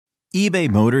eBay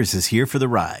Motors is here for the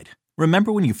ride.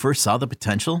 Remember when you first saw the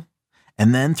potential?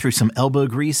 And then through some elbow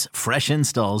grease, fresh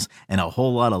installs, and a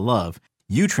whole lot of love,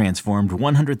 you transformed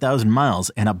 100,000 miles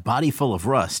and a body full of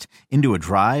rust into a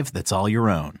drive that's all your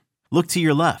own. Look to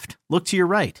your left. Look to your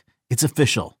right. It's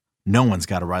official. No one's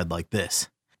got a ride like this.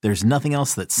 There's nothing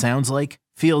else that sounds like,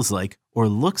 feels like, or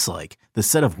looks like the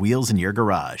set of wheels in your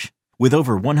garage. With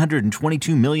over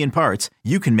 122 million parts,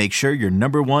 you can make sure your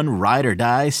number one ride or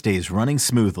die stays running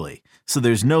smoothly. So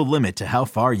there's no limit to how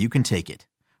far you can take it.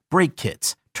 Brake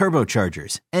kits,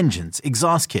 turbochargers, engines,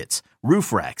 exhaust kits,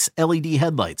 roof racks, LED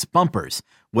headlights, bumpers,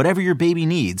 whatever your baby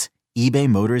needs, eBay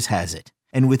Motors has it.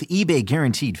 And with eBay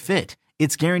Guaranteed Fit,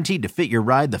 it's guaranteed to fit your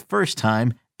ride the first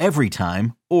time, every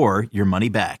time, or your money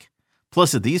back.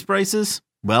 Plus at these prices,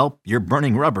 well, you're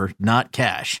burning rubber, not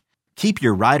cash. Keep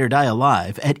your ride or die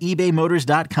alive at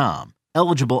ebaymotors.com.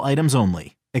 Eligible items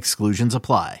only. Exclusions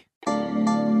apply.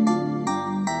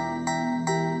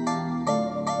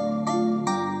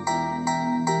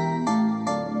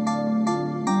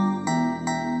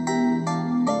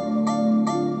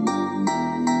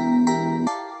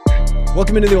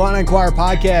 Welcome into the Illini Inquirer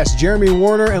podcast. Jeremy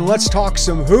Warner, and let's talk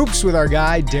some hoops with our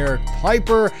guy, Derek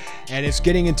Piper. And it's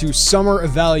getting into summer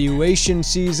evaluation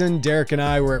season. Derek and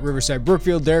I were at Riverside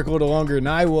Brookfield. Derek a little longer than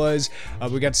I was.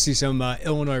 We got to see some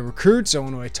Illinois recruits,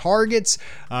 Illinois targets.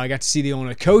 I got to see the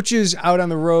Illinois coaches out on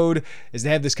the road as they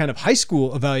have this kind of high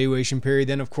school evaluation period.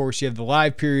 Then, of course, you have the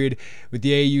live period with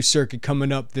the AAU circuit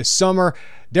coming up this summer.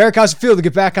 Derek, how's it feel to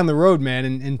get back on the road, man,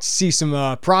 and see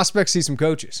some prospects, see some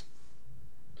coaches?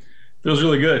 Feels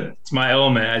really good. It's my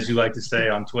element, as you like to say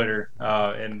on Twitter.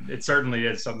 And it certainly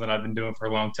is something I've been doing for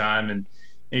a long time. And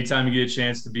anytime you get a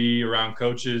chance to be around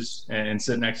coaches and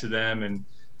sit next to them and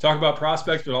talk about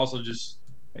prospects, but also just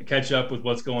catch up with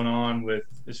what's going on with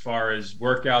as far as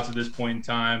workouts at this point in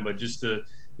time, but just to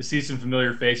see some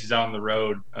familiar faces out on the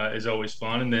road is always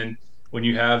fun. And then when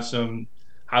you have some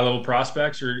high-level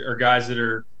prospects or guys that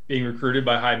are being recruited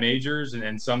by high majors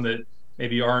and some that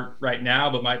maybe aren't right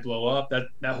now but might blow up,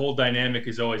 that whole dynamic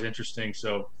is always interesting.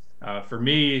 So for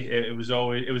me, it was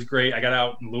great. I got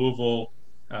out in Louisville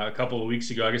a couple of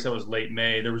weeks ago. I guess that was late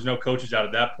May. There was no coaches out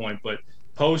at that point, but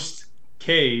post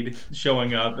Cade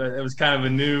showing up, it was kind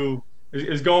of it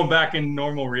was going back in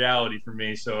normal reality for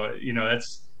me. So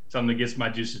that's something that gets my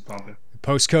juices pumping.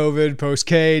 Post-COVID,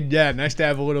 post-Cade. Yeah, nice to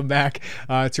have a little back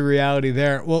to reality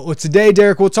there. Well, today,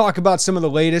 Derek, we'll talk about some of the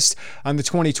latest on the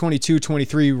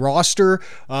 2022-23 roster.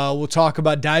 We'll talk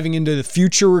about diving into the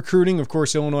future recruiting. Of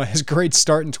course, Illinois has a great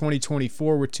start in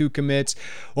 2024 with 2 commits.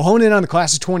 We'll hone in on the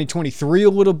class of 2023 a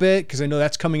little bit because I know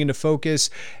that's coming into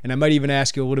focus, and I might even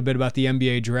ask you a little bit about the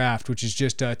NBA draft, which is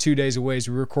just 2 days away as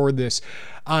we record this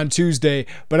on Tuesday.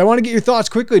 But I want to get your thoughts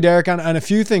quickly, Derek, on a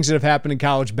few things that have happened in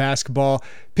college basketball.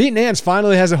 Pete Nance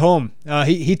finally has a home.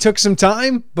 He took some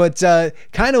time, but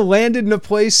kind of landed in a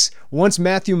place once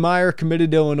Matthew Meyer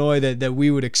committed to Illinois that we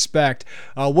would expect.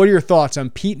 What are your thoughts on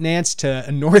Pete Nance to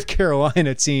a North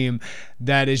Carolina team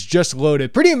that is just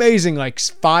loaded? Pretty amazing, like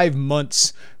 5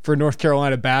 months for North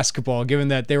Carolina basketball, given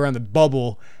that they were on the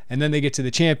bubble, and then they get to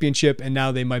the championship, and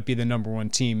now they might be the number 1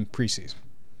 team preseason.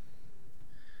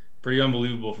 Pretty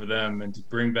unbelievable for them, and to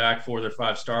bring back 4 of their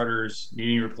 5 starters,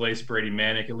 needing to replace Brady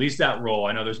Manek, at least that role.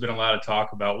 I know there's been a lot of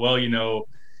talk about,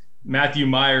 Matthew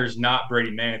Meyer's not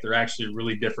Brady Manek. They're actually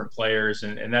really different players,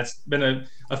 and that's been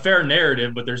a fair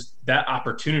narrative, but there's that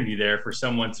opportunity there for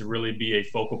someone to really be a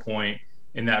focal point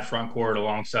in that front court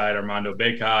alongside Armando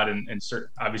Bacot, and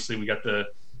obviously we got the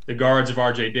guards of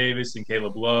RJ Davis and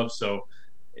Caleb Love. So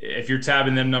if you're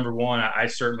tabbing them number 1, I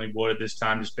certainly would at this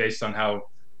time, just based on how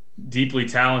deeply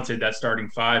talented that starting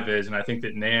 5 is. And I think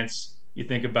that Nance, you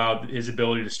think about his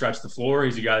ability to stretch the floor.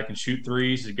 He's a guy that can shoot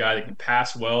threes. He's a guy that can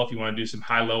pass well if you want to do some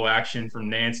high-low action from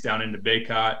Nance down into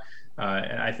Bacot.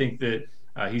 And I think that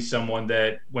he's someone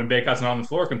that when Bacot's not on the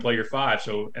floor can play your 5.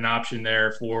 So an option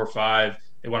there, 4 or 5.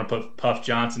 They want to put Puff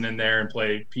Johnson in there and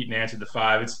play Pete Nance at the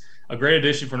 5. It's a great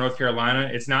addition for North Carolina.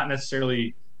 It's not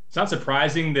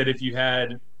surprising that if you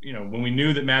had, when we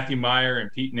knew that Matthew Meyer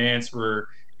and Pete Nance were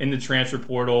in the transfer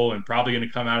portal and probably going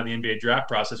to come out of the NBA draft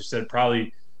process, we said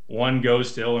probably one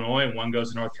goes to Illinois and one goes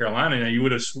to North Carolina. Now you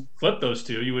would have flipped those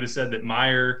two. You would have said that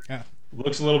Meyer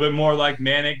looks a little bit more like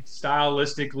Manek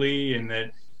stylistically, and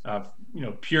that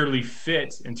purely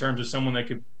fit in terms of someone that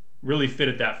could really fit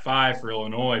at that 5 for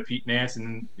Illinois, Pete Nance,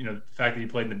 and the fact that he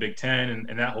played in the Big Ten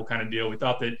and that whole kind of deal. We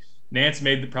thought that Nance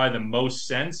made probably the most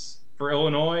sense for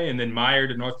Illinois, and then Meyer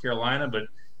to North Carolina, but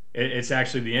it's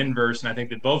actually the inverse, and I think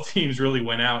that both teams really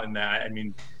went out in that. I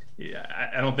mean,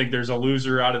 I don't think there's a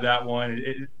loser out of that one.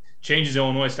 It changes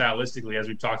Illinois stylistically, as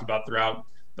we've talked about throughout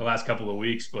the last couple of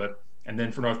weeks, but And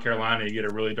then for North Carolina, you get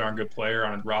a really darn good player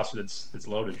on a roster that's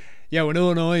loaded. Yeah, when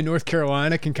Illinois and North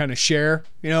Carolina can kind of share,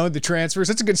 the transfers,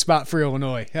 that's a good spot for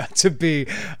Illinois to be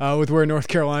with where North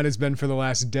Carolina's been for the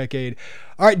last decade.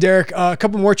 All right, Derek, a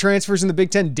couple more transfers in the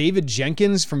Big Ten. David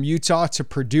Jenkins from Utah to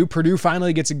Purdue. Purdue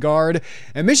finally gets a guard,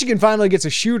 and Michigan finally gets a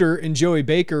shooter in Joey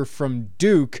Baker from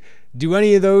Duke. Do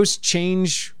any of those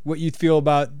change what you feel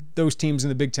about those teams in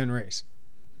the Big Ten race?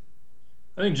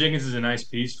 I think Jenkins is a nice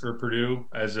piece for Purdue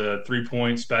as a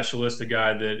three-point specialist, a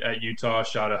guy that at Utah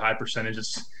shot a high percentage.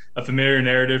 It's a familiar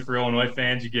narrative for Illinois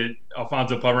fans. You get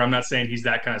Alfonso Plummer. I'm not saying he's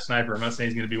that kind of sniper. I'm not saying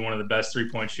he's going to be one of the best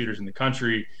three-point shooters in the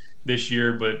country this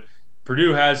year, but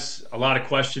Purdue has a lot of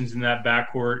questions in that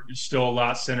backcourt. Still a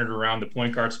lot centered around the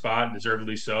point guard spot, and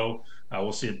deservedly so.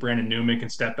 We'll see if Brandon Newman can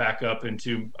step back up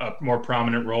into a more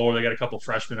prominent role. They got a couple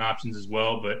freshman options as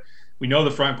well, but we know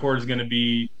the front court is going to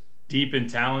be deep and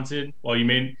talented. While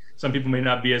some people may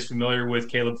not be as familiar with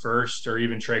Caleb Furst or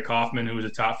even Trey Kaufman, who was a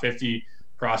top 50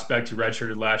 prospect who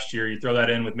redshirted last year. You throw that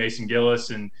in with Mason Gillis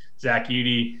and Zach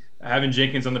Edey, having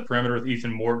Jenkins on the perimeter with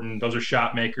Ethan Morton. Those are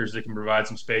shot makers that can provide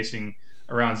some spacing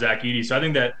around Zach Edey. So I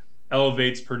think that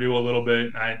elevates Purdue a little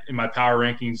bit. In my power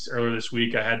rankings earlier this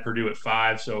week, I had Purdue at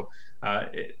 5. So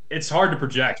it's hard to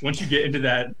project. Once you get into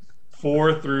that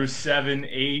 4 through 7,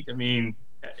 8, I mean,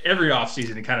 every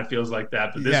offseason it kind of feels like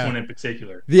that, but this one in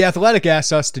particular. The Athletic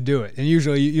asks us to do it, and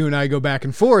usually you and I go back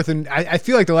and forth, and I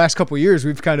feel like the last couple of years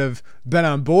we've kind of been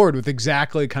on board with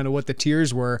exactly kind of what the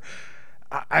tiers were.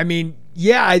 I mean,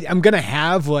 I'm going to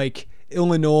have like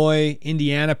Illinois,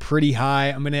 Indiana pretty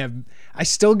high. I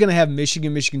still going to have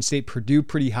Michigan, Michigan State, Purdue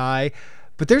pretty high.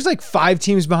 But there's like 5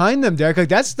 teams behind them, Derek. Like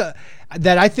that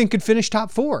I think could finish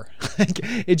top 4.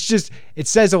 It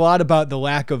says a lot about the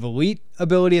lack of elite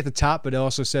ability at the top, but it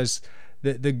also says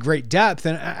the great depth.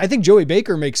 And I think Joey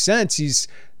Baker makes sense. He's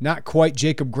not quite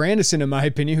Jacob Grandison, in my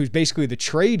opinion, who's basically the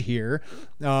trade here.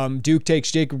 Duke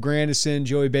takes Jacob Grandison.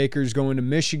 Joey Baker's going to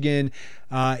Michigan.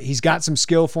 He's got some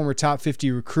skill, former top 50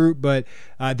 recruit, but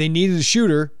they needed a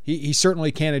shooter. He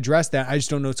certainly can address that. I just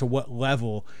don't know to what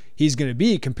level he's going to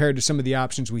be compared to some of the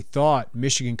options we thought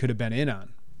Michigan could have been in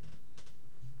on.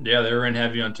 Yeah, they were in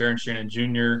heavy on Terrence Shannon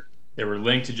Jr. They were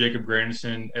linked to Jacob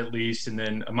Grandison at least, and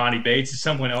then Amani Bates is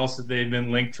someone else that they've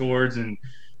been linked towards, and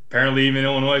apparently even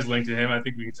Illinois is linked to him. I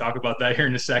think we can talk about that here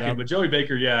in a second. Yep. But Joey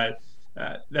Baker,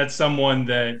 that's someone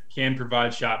that can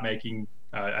provide shot making.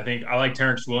 I think I like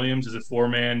Terrence Williams as a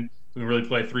 4-man who can really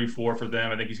play 3-4 for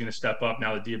them. I think he's going to step up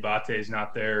now that Diabate is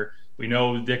not there. We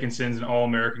know Dickinson's an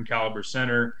All-American caliber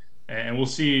center, and we'll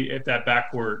see if that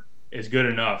backcourt is good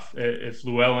enough. If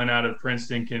Llewellyn out of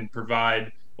Princeton can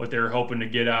provide what they were hoping to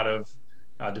get out of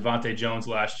Devontae Jones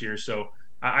last year. So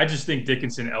I just think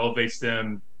Dickinson elevates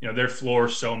them, their floor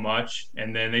so much.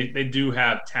 And then they do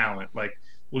have talent. Like,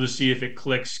 we'll just see if it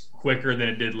clicks quicker than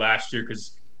it did last year.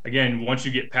 Because, again, once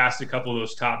you get past a couple of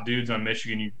those top dudes on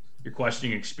Michigan, you're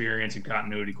questioning experience and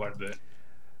continuity quite a bit.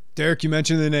 Derek, you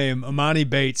mentioned the name. Amani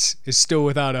Bates is still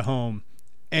without a home.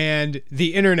 And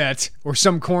the internet, or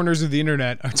some corners of the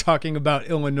internet, are talking about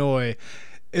Illinois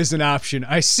is an option.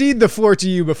 I cede the floor to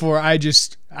you before I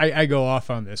go off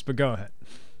on this, but go ahead.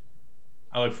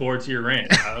 I look forward to your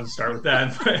rant. I'll start with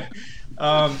that.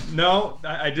 No,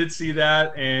 I did see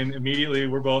that, and immediately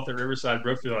we're both at Riverside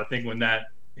Brookfield, I think, when that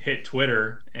hit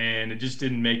Twitter, and it just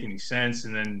didn't make any sense.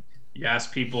 And then you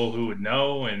ask people who would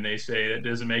know, and they say that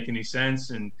doesn't make any sense.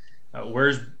 And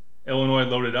where's Illinois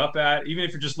loaded up at? Even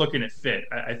if you're just looking at fit,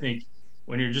 I think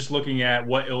when you're just looking at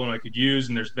what Illinois could use,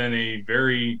 and there's been a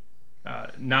very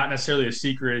not necessarily a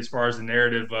secret as far as the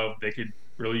narrative of they could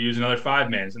really use another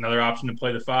 5-man, another option to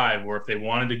play the 5, or if they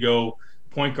wanted to go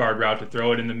point guard route to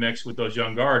throw it in the mix with those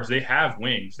young guards, they have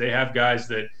wings. They have guys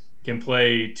that can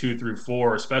play 2 through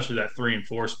 4, especially that 3 and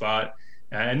 4 spot.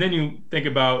 And then you think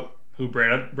about who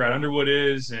Brad Underwood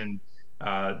is, and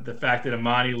the fact that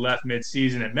Amani left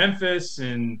midseason at Memphis,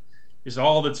 and just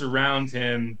all that's around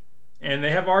him. And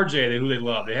they have RJ, who they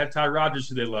love. They have Ty Rodgers,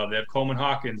 who they love. They have Coleman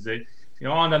Hawkins. They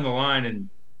on down the line, and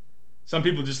some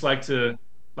people just like to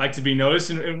be noticed.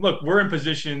 And look, we're in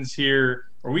positions here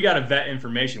where we got to vet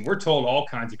information. We're told all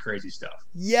kinds of crazy stuff.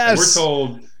 Yes. And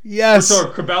we're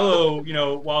told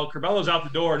Curbelo, while Curbelo's out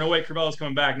the door, no way, Curbelo's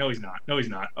coming back. No, he's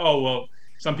not. Oh, well,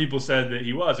 some people said that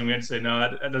he was, and we had to say, no,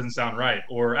 that doesn't sound right.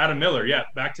 Or Adam Miller,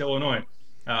 back to Illinois.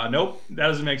 Nope, that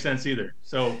doesn't make sense either.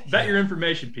 So vet your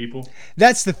information, people.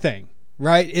 That's the thing,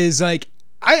 right? Is like,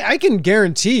 I can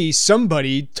guarantee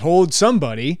somebody told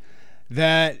somebody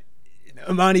that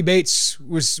Amani Bates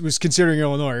was considering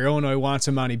Illinois, or Illinois wants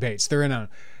Amani Bates. They're in on.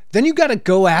 Then you got to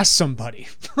go ask somebody.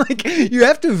 Like, you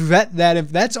have to vet that. If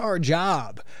that's our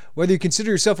job, whether you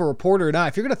consider yourself a reporter or not,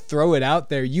 if you're going to throw it out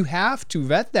there, you have to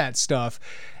vet that stuff.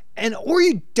 Or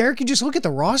Derek, you just look at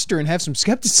the roster and have some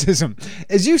skepticism.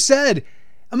 As you said,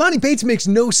 Emoni Bates makes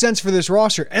no sense for this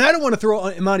roster. And I don't want to throw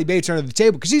Emoni Bates under the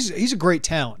table because he's a great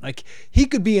talent. Like, he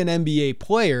could be an NBA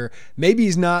player. Maybe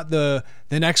he's not the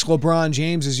next LeBron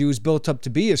James as he was built up to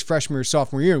be his freshman or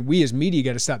sophomore year. And we as media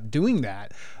got to stop doing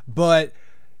that. But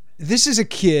this is a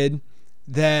kid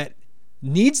that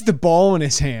needs the ball in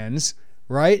his hands,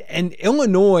 right? And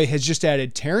Illinois has just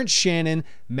added Terrence Shannon,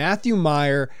 Matthew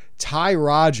Mayer, Ty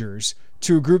Rodgers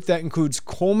to a group that includes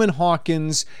Coleman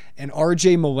Hawkins and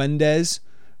RJ Melendez,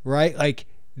 right? Like,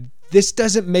 this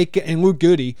doesn't make, and Luke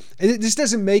Goody, this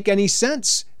doesn't make any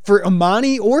sense for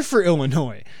Emoni or for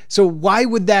Illinois. So why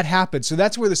would that happen? So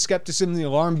that's where the skepticism and the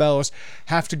alarm bells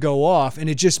have to go off, and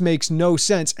it just makes no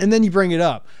sense. And then you bring it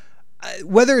up.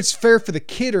 Whether it's fair for the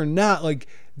kid or not, like,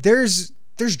 there's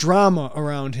drama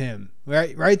around him,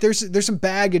 right? There's some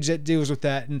baggage that deals with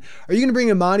that. And are you going to bring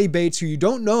Emoni Bates, who you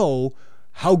don't know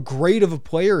how great of a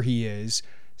player he is,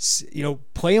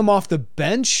 play him off the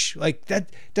bench? Like,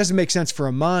 that doesn't make sense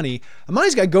for Emoni.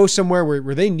 Emoni's got to go somewhere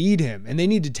where they need him, and they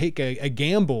need to take a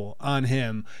gamble on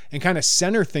him and kind of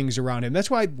center things around him.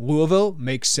 That's why Louisville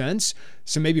makes sense.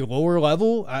 So maybe lower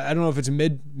level. I don't know if it's a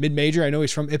mid-major. I know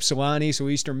he's from Ypsilanti, so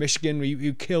Eastern Michigan,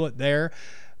 you kill it there.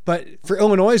 But for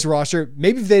Illinois' roster,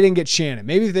 maybe if they didn't get Shannon,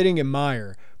 maybe if they didn't get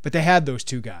Meyer, but they had those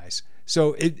two guys.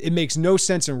 So it makes no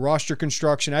sense in roster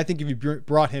construction. I think if you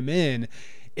brought him in,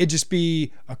 it'd just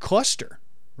be a cluster,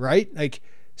 right? Like,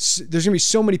 there's going to be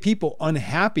so many people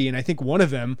unhappy, and I think one of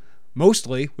them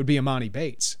mostly would be Emoni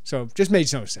Bates. So it just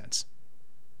makes no sense.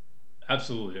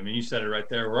 Absolutely. I mean, you said it right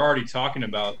there. We're already talking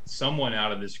about someone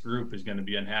out of this group is going to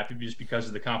be unhappy just because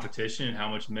of the competition and how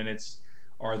much minutes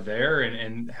are there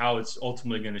and how it's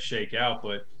ultimately going to shake out.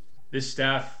 But this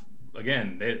staff,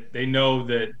 again, they know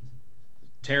that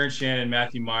Terrence Shannon and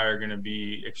Matthew Mayer are going to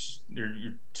be your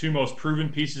two most proven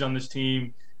pieces on this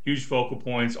team, huge focal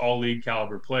points, all league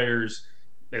caliber players.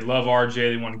 They love RJ.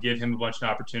 They want to give him a bunch of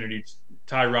opportunities.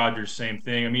 Ty Rodgers, same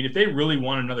thing. I mean, if they really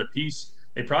want another piece,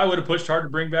 they probably would have pushed hard to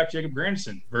bring back Jacob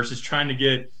Grandison versus trying to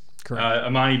get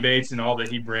Emoni Bates and all that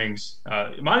he brings.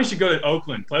 Emoni should go to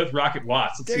Oakland, play with Rocket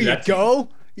Watts. There you go.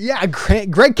 Yeah,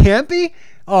 Greg Campy.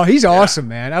 Oh, he's awesome,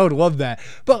 man. I would love that.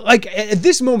 But, like, at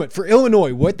this moment for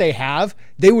Illinois, what they have,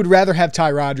 they would rather have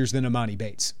Ty Rodgers than Emoni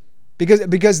Bates.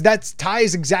 Because Ty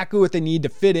is exactly what they need to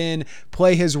fit in,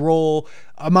 play his role.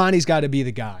 Emoni's got to be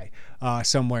the guy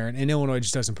somewhere, and Illinois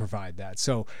just doesn't provide that.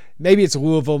 So maybe it's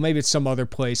Louisville, maybe it's some other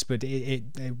place, but it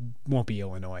won't be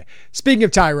Illinois. Speaking of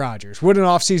Ty Rodgers, what an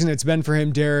offseason it's been for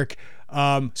him, Derek.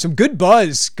 Some good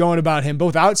buzz going about him,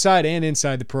 both outside and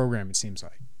inside the program, it seems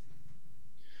like.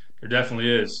 There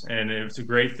definitely is, and it's a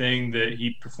great thing that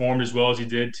he performed as well as he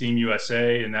did Team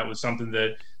USA, and that was something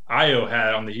that Ayo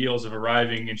had on the heels of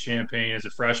arriving in Champaign as a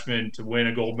freshman to win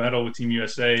a gold medal with Team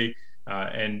USA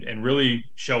and really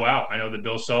show out. I know that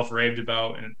Bill Self raved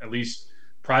about, and at least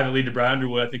privately to Brad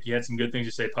Underwood, I think he had some good things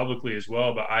to say publicly as well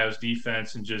about Ayo's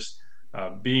defense and just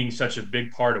being such a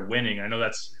big part of winning. I know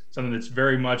that's something that's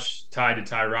very much tied to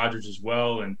Ty Rodgers as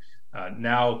well, and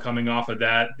now coming off of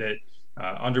that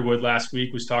Underwood last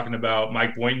week was talking about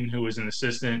Mike Boynton, who was an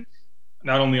assistant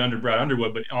not only under Brad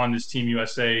Underwood, but on this Team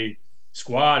USA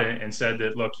squad, and said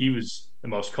that, look, he was the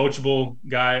most coachable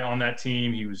guy on that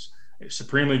team. He was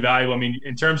supremely valuable. I mean,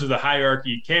 in terms of the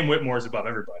hierarchy, Cam Whitmore is above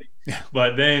everybody. Yeah.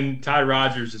 But then Ty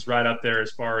Rodgers is right up there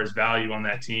as far as value on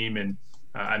that team. And,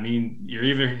 I mean, you're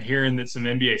even hearing that some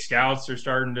NBA scouts are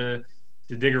starting to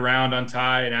dig around on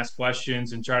Ty and ask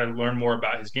questions and try to learn more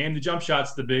about his game. The jump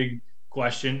shot's the big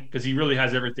question because he really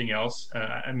has everything else.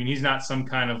 I mean, he's not some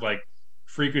kind of like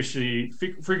freakishly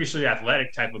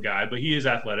athletic type of guy, but he is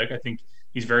athletic. I think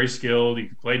he's very skilled. He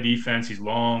can play defense. He's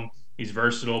long. He's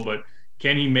versatile. But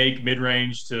can he make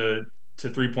mid-range to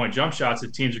three-point jump shots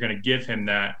if teams are going to give him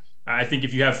that? I think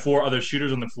if you have four other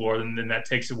shooters on the floor, then that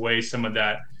takes away some of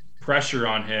that pressure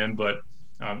on him. But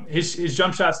his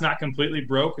jump shot's not completely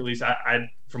broke. At least I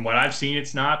from what I've seen,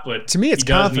 it's not. But to me, it's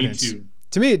confidence.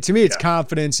 To me, it's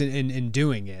confidence in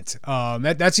doing it.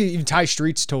 That's even Ty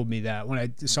Streets told me that when I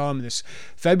saw him this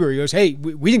February. He goes, "Hey,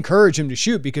 we encourage him to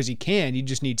shoot because he can. He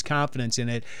just needs confidence in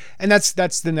it, and that's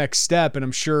the next step. And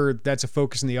I'm sure that's a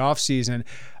focus in the offseason.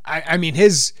 I mean,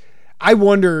 I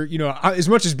wonder, as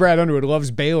much as Brad Underwood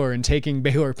loves Baylor and taking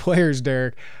Baylor players,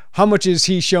 Derek, how much is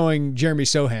he showing Jeremy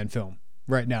Sohan film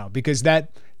right now? Because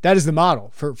that is the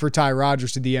model for Ty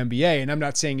Rodgers to the NBA. And I'm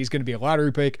not saying he's going to be a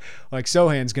lottery pick like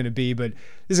Sohan's going to be, but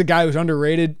this is a guy who's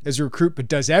underrated as a recruit, but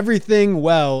does everything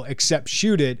well except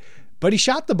shoot it. But he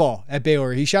shot the ball at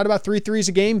Baylor. He shot about 3 threes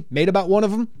a game, made about one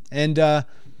of them. And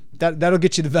that'll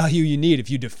get you the value you need. If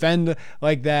you defend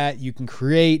like that, you can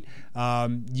create,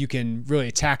 you can really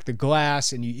attack the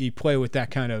glass, and you play with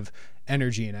that kind of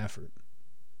energy and effort.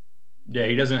 Yeah,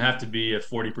 he doesn't have to be a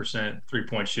 40%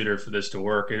 three-point shooter for this to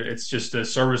work. It's just a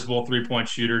serviceable three-point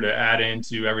shooter to add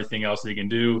into everything else that he can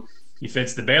do. He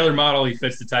fits the Baylor model. He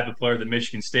fits the type of player that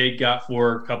Michigan State got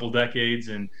for a couple decades.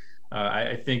 And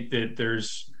I think that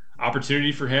there's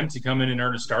opportunity for him to come in and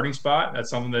earn a starting spot. That's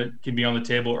something that can be on the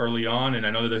table early on. And I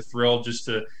know that they're thrilled just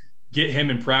to get him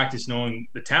in practice, knowing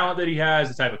the talent that he has,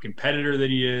 the type of competitor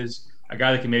that he is, a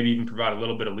guy that can maybe even provide a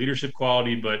little bit of leadership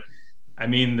quality. But I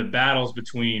mean, the battles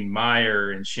between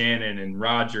Meyer and Shannon and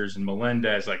Rogers and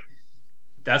Melendez, like,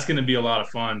 that's going to be a lot of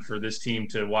fun for this team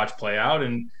to watch play out.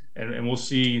 And we'll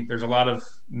see. There's a lot of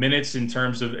minutes in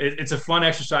terms of it's a fun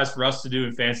exercise for us to do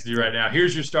and fans to do right now.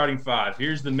 Here's your starting five.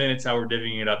 Here's the minutes, how we're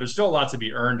divvying it up. There's still a lot to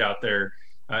be earned out there.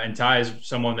 And Ty is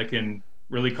someone that can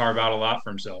really carve out a lot for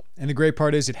himself. And the great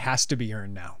part is it has to be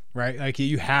earned now, right? Like,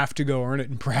 you have to go earn it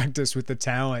in practice with the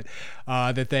talent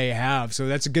that they have. So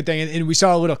that's a good thing. And we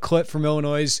saw a little clip from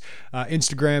Illinois'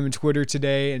 Instagram and Twitter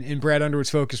today, and Brad Underwood's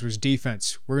focus was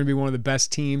defense. We're going to be one of the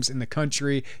best teams in the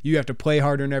country. You have to play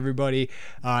harder than everybody.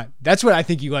 That's what I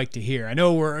think you like to hear. I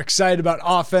know we're excited about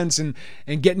offense and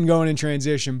getting going in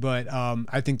transition, but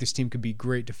I think this team could be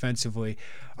great defensively.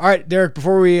 All right, Derek,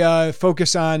 before we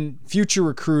focus on future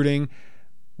recruiting,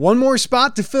 one more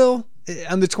spot to fill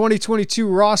on the 2022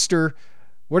 roster.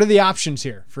 What are the options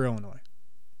here for Illinois?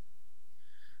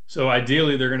 So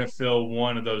ideally, they're going to fill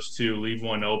one of those two, leave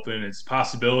one open. It's a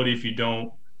possibility if you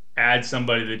don't add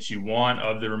somebody that you want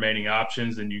of the remaining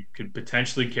options, then you could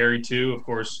potentially carry two. Of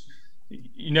course,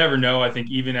 you never know. I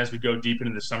think even as we go deep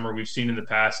into the summer, we've seen in the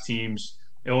past teams,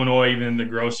 Illinois, even in the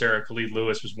Gross era, Khalid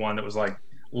Lewis was one that was like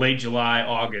late July,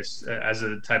 August as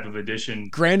a type of addition.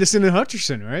 Granderson and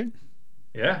Hutcherson, right?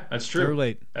 Yeah, that's true. They're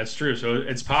late. That's true. So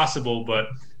it's possible, but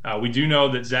we do know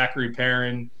that Zachary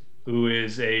Perrin, who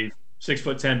is a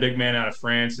 6'10" big man out of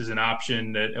France, is an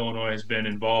option that Illinois has been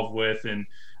involved with. And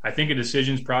I think a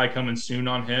decision's probably coming soon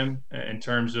on him in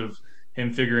terms of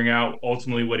him figuring out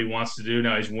ultimately what he wants to do.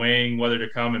 Now he's weighing whether to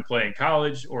come and play in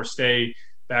college or stay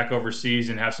back overseas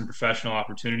and have some professional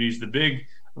opportunities. The big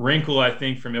wrinkle, I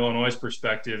think, from Illinois'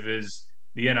 perspective is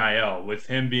the NIL. With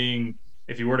him being,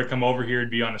 if he were to come over here,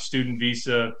 it'd be on a student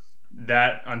visa.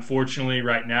 That, unfortunately,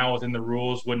 right now within the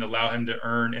rules wouldn't allow him to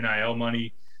earn NIL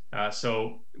money.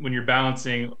 So when you're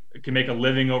balancing, can make a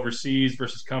living overseas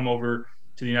versus come over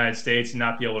to the United States and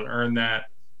not be able to earn that,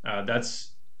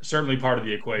 that's certainly part of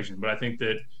the equation. But I think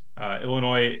that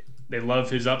Illinois, they love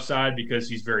his upside because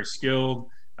he's very skilled.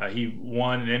 He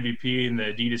won an MVP in the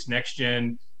Adidas Next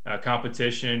Gen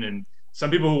competition. And some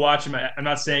people who watch him, I'm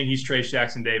not saying he's Trayce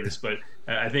Jackson-Davis, but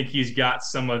I think he's got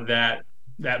some of that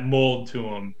mold to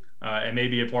him, and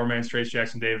maybe a poor man's Trayce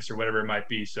Jackson-Davis or whatever it might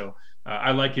be. So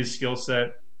I like his skill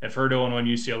set. I've heard Illinois and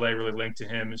UCLA really linked to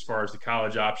him as far as the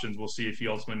college options. We'll see if he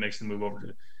ultimately makes the move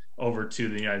over to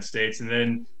the United States. And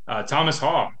then Thomas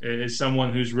Haw is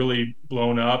someone who's really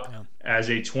blown up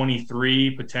as a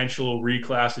 23 potential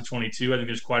reclass to 22. I think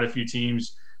there's quite a few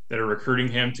teams that are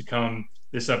recruiting him to come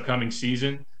this upcoming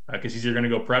season because he's either going to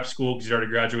go prep school because he's already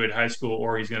graduated high school,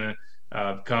 or he's going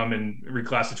to come and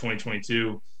reclass to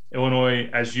 2022. Illinois,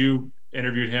 as you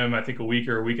interviewed him, I think a week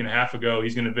or a week and a half ago,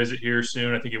 he's going to visit here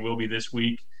soon. I think it will be this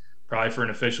week, probably for an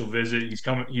official visit.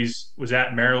 Was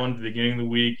at Maryland at the beginning of the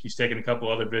week. He's taken a couple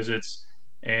other visits.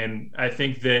 And I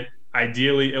think that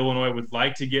ideally Illinois would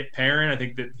like to get Perrin. I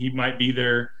think that he might be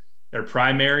their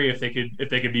primary if they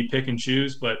could be pick and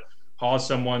choose. But Hall is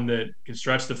someone that can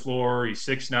stretch the floor. He's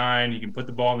 6'9". He can put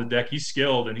the ball on the deck. He's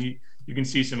skilled, and you can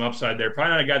see some upside there.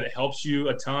 Probably not a guy that helps you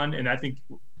a ton. And I think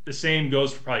the same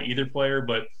goes for probably either player,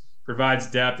 but provides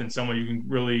depth and someone you can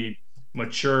really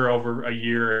mature over a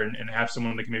year and have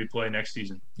someone that can maybe play next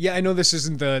season. Yeah, I know this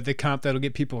isn't the comp that'll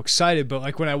get people excited, but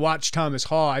like when I watched Thomas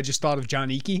Haw, I just thought of John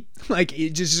Eakey. Like,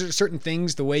 it just certain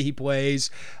things, the way he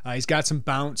plays, he's got some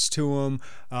bounce to him,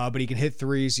 but he can hit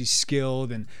threes. He's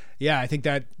skilled, and yeah, I think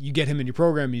that you get him in your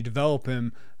program, you develop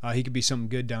him, he could be something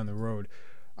good down the road.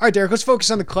 All right, Derek, let's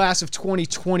focus on the class of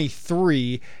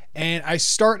 2023, and I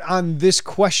start on this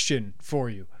question for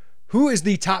you. Who is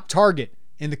the top target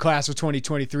in the class of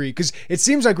 2023? Because it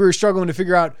seems like we were struggling to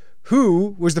figure out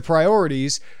who was the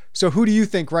priorities. So who do you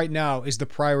think right now is the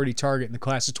priority target in the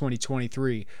class of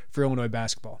 2023 for Illinois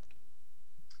basketball?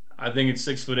 I think it's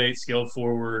 6'8", skilled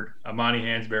forward, Amani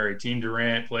Hansberry. Team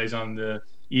Durant, plays on the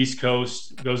East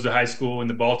Coast, goes to high school in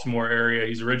the Baltimore area.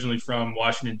 He's originally from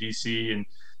Washington, D.C., and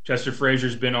Chester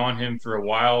Frazier's been on him for a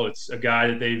while. It's a guy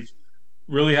that they've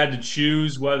really had to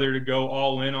choose whether to go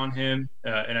all in on him.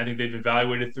 And I think they've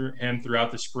evaluated him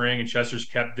throughout the spring, and Chester's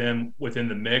kept them within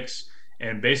the mix.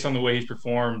 And based on the way he's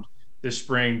performed this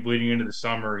spring, bleeding into the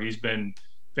summer, he's been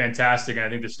fantastic. And I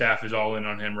think the staff is all in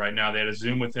on him right now. They had a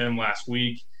Zoom with him last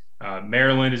week.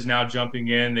 Maryland is now jumping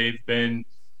in. They've been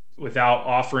without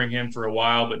offering him for a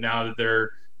while, but now that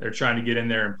they're trying to get in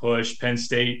there and push. Penn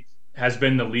State has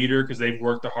been the leader because they've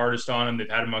worked the hardest on him. They've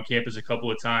had him on campus a couple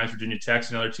of times. Virginia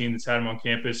Tech's another team that's had him on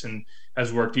campus and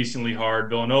has worked decently hard.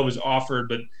 Villanova's offered,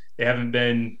 but they haven't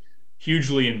been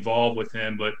hugely involved with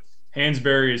him. But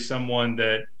Hansberry is someone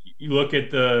that you look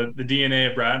at the DNA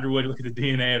of Brad Underwood, look at the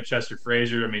DNA of Chester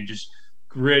Frazier. I mean, just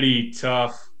gritty,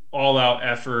 tough, all-out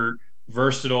effort,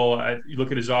 versatile. You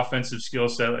look at his offensive skill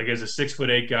set. Like as a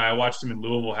 6'8" guy, I watched him in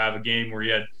Louisville have a game where he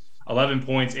had 11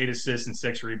 points, 8 assists, and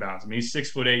 6 rebounds. I mean, he's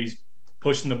 6'8". He's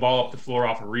pushing the ball up the floor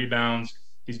off of rebounds.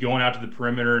 He's going out to the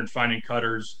perimeter and finding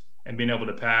cutters and being able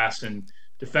to pass. And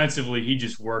defensively, he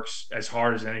just works as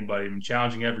hard as anybody, I mean,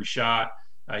 challenging every shot.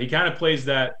 He kind of plays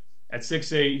that at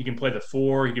 6'8". He can play the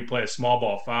 4. He can play a small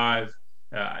ball 5.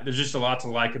 There's just a lot to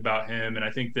like about him. And I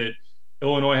think that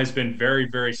Illinois has been very,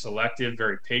 very selective,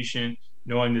 very patient,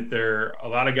 knowing that there are a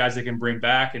lot of guys they can bring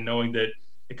back and knowing that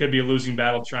it could be a losing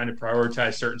battle trying to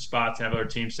prioritize certain spots and have other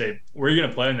teams say, where are you going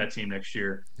to play in that team next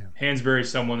year? Yeah. Hansberry is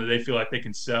someone that they feel like they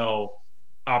can sell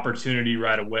opportunity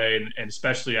right away, and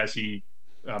especially as he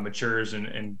matures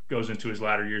and goes into his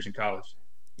latter years in college.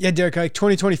 Yeah, Derek, like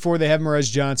 2024, they have Morez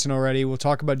Johnson already. We'll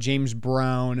talk about James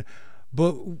Brown.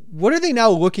 But what are they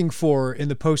now looking for in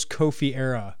the post-Kofi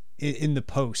era in the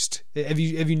post? Have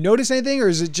you noticed anything, or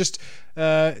is it just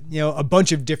a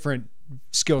bunch of different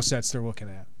skill sets they're looking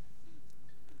at?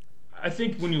 I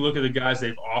think when you look at the guys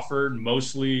they've offered,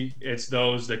 mostly it's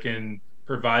those that can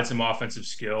provide some offensive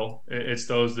skill. It's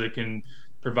those that can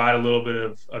provide a little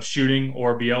bit of shooting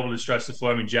or be able to stretch the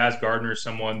floor. I mean, Jazz Gardner is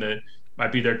someone that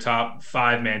might be their top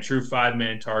true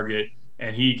five-man target,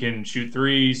 and he can shoot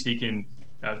threes. He can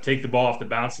take the ball off the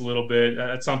bounce a little bit.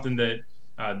 That's something that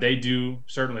they do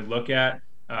certainly look at.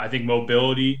 I think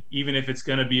mobility, even if it's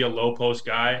going to be a low-post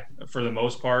guy for the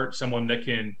most part, someone that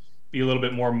can – be a little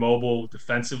bit more mobile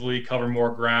defensively, cover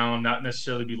more ground, not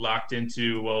necessarily be locked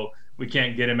into, well, we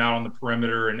can't get him out on the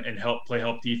perimeter and help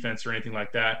defense or anything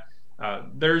like that.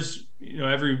 There's,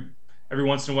 every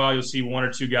once in a while you'll see one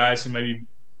or two guys who maybe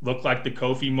look like the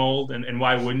Kofi mold, and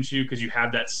why wouldn't you? Because you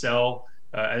have that cell,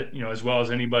 as well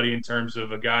as anybody in terms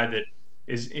of a guy that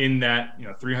is in that,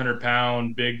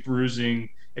 300-pound, big bruising,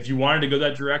 if you wanted to go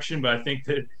that direction. But I think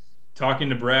that talking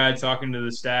to Brad, talking to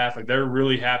the staff, like they're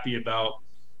really happy about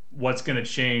what's going to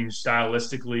change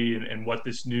stylistically and what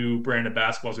this new brand of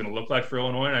basketball is going to look like for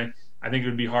Illinois. And I think it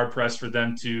would be hard pressed for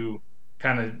them to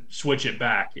kind of switch it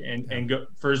back and go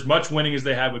for as much winning as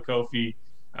they had with Kofi.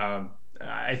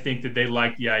 I think that they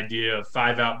like the idea of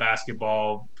 5-out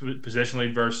basketball,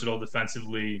 positionally versatile,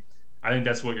 defensively. I think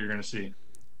that's what you're going to see.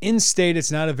 In state,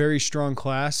 it's not a very strong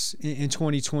class in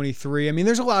 2023. I mean,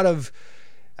 there's a lot of,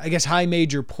 I guess, high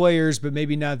major players, but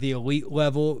maybe not the elite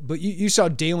level. But you saw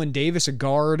Dalen Davis, a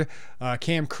guard,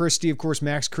 Cam Christie, of course,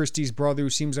 Max Christie's brother, who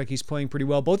seems like he's playing pretty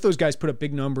well. Both those guys put up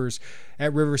big numbers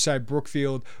at Riverside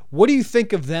Brookfield. What do you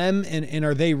think of them, and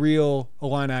are they real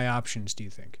Illini options, do you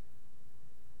think?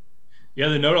 Yeah,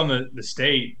 the note on the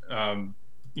state,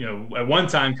 at one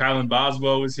time, Kylan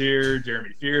Boswell was here, Jeremy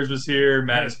Fears was here,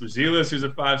 Mattis Buzelis, who's a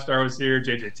 5-star, was here,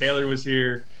 JJ Taylor was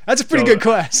here. That's a pretty good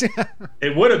class.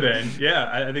 It would have been,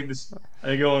 yeah. I think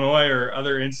Illinois or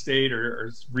other in-state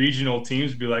or regional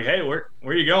teams would be like, hey, where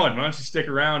are you going? Why don't you stick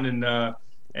around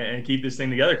and keep this thing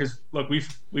together? Because look,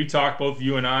 we've talked, both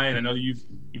you and I know you've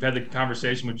had the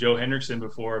conversation with Joe Hendrickson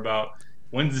before about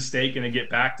when's the state going to get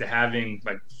back to having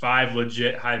like 5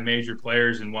 legit high major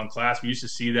players in one class. We used to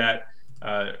see that.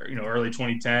 Early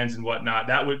 2010s and whatnot.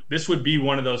 This would be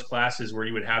one of those classes where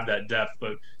you would have that depth,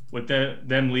 but with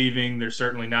them leaving, there's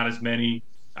certainly not as many.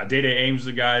 Day-Day Ames,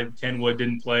 the guy, Ken Wood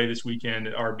didn't play this weekend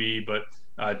at RB,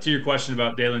 but to your question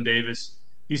about Dalen Davis,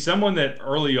 he's someone that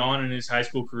early on in his high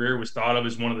school career was thought of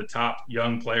as one of the top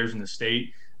young players in the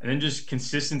state, and then just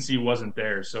consistency wasn't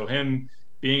there. So him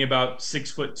being about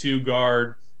 6'2"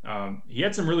 guard, he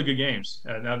had some really good games.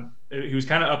 Now he was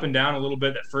kind of up and down a little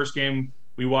bit. That first game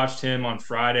we watched him on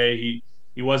Friday.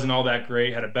 He wasn't all that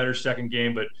great, had a better second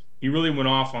game, but he really went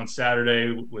off on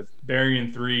Saturday with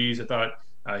burying threes. I thought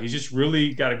he's just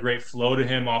really got a great flow to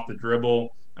him off the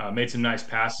dribble, made some nice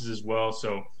passes as well.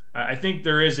 So I think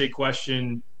there is a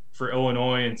question for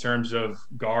Illinois in terms of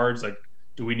guards. Like,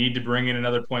 do we need to bring in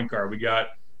another point guard? We got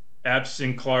Epps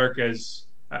and Clark as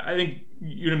I think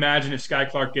you'd imagine if Sky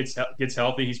Clark gets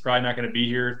healthy, he's probably not going to be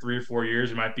here 3 or 4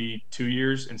 years. It might be 2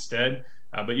 years instead.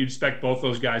 But you'd expect both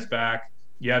those guys back.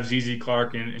 You have ZZ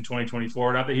Clark in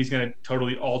 2024. Not that he's going to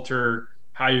totally alter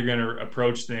how you're going to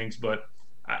approach things, but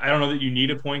I don't know that you need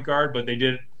a point guard. But they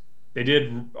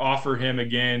did offer him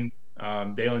again,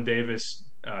 Dalen Davis,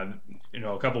 a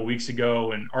couple of weeks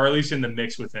ago, or at least in the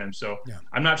mix with him. So yeah.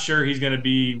 I'm not sure he's going to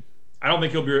be. I don't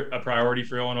think he'll be a priority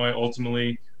for Illinois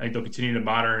ultimately. I think they'll continue to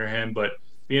monitor him, but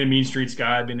being a Mean Streets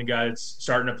guy, being a guy that's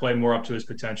starting to play more up to his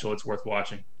potential, it's worth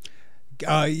watching.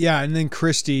 Yeah, and then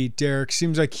Christie, Derek,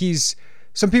 seems like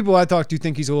some people I thought do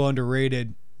think he's a little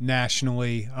underrated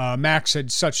nationally. Max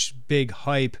had such big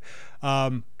hype.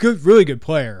 Really good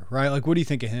player, right? Like, what do you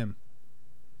think of him?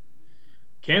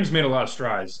 Cam's made a lot of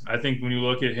strides. I think when you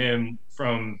look at him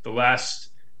from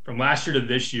last year to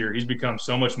this year, he's become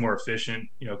so much more efficient.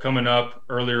 Coming up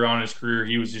earlier on in his career,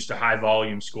 he was just a high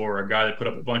volume scorer, a guy that put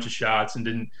up a bunch of shots and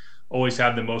didn't always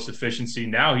have the most efficiency.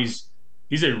 Now he's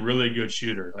a really good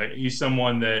shooter. Like, he's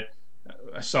someone that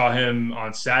I saw him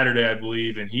on Saturday, I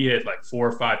believe, and he hit like 4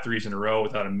 or 5 threes in a row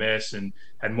without a miss and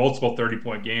had multiple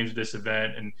 30-point games at this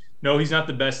event. And no, he's not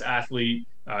the best athlete.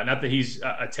 Not that he's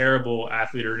a terrible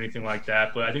athlete or anything like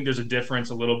that, but I think there's a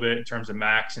difference a little bit in terms of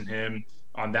Max and him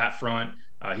on that front.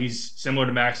 He's similar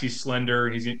to Max. He's slender.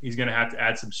 He's going to have to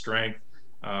add some strength.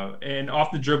 And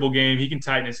off the dribble game, he can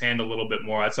tighten his hand a little bit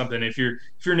more. That's something, if you're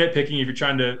nitpicking, if you're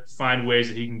trying to find ways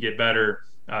that he can get better,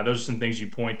 those are some things you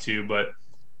point to. But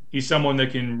he's someone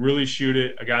that can really shoot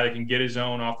it, a guy that can get his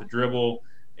own off the dribble.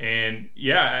 And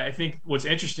yeah, I think what's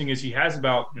interesting is he has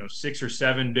about 6 or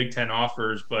 7 Big Ten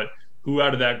offers, but who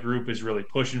out of that group is really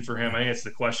pushing for him? I think that's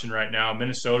the question right now.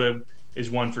 Minnesota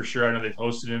is one for sure. I know they've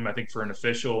hosted him, I think, for an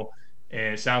official,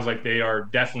 and it sounds like they are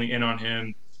definitely in on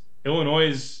him.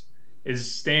 Illinois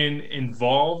is staying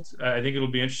involved. I think it'll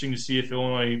be interesting to see if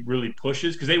Illinois really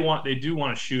pushes, because they do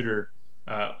want a shooter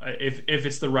if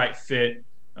it's the right fit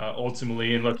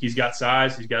ultimately. And look, he's got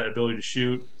size, he's got ability to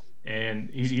shoot, and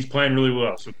he's playing really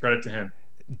well. So credit to him.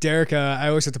 Derek, I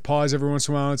always have to pause every once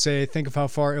in a while and say, think of how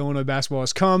far Illinois basketball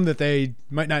has come, that they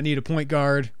might not need a point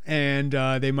guard, and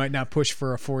they might not push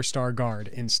for a 4-star guard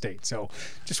in state. So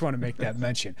just want to make that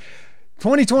mention.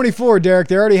 2024, Derek,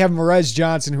 they already have Merez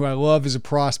Johnson, who I love as a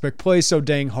prospect, plays so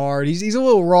dang hard. He's a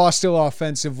little raw still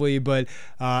offensively, but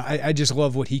I just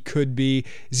love what he could be.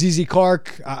 ZZ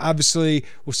Clark, obviously,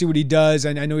 we'll see what he does.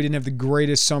 I know he didn't have the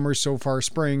greatest summer so far,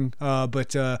 spring,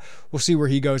 but we'll see where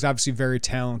he goes. Obviously very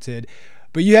talented.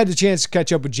 But you had the chance to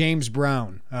catch up with James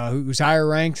Brown, who's higher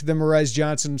ranked than Merez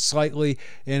Johnson slightly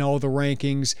in all the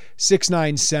rankings.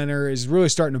 6'9" center, is really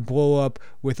starting to blow up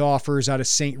with offers out of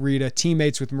St. Rita,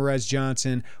 teammates with Merez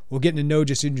Johnson. We'll get to know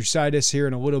just Indrusitis here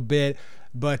in a little bit.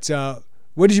 But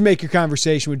what did you make your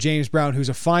conversation with James Brown, who's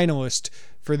a finalist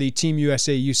for the Team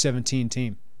USA U17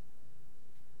 team?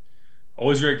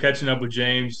 Always great catching up with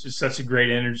James. Just such a great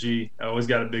energy. Always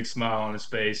got a big smile on his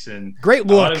face and great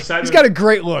look. He's got a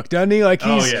great look, doesn't he? Like, he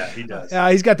does.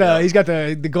 He's got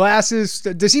the glasses.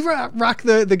 Does he rock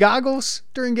the goggles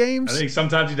during games? I think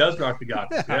sometimes he does rock the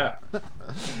goggles. Yeah,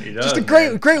 he does. Just a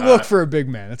great look for a big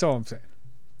man. That's all I'm saying.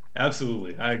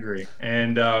 Absolutely, I agree.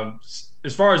 And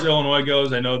as far as Illinois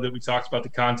goes, I know that we talked about the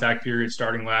contact period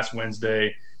starting last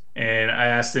Wednesday, and I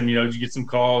asked him, did you get some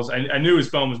calls? I knew his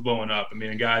phone was blowing up. I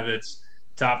mean, a guy that's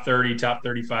top 30, top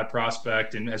 35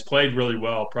 prospect and has played really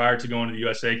well. Prior to going to the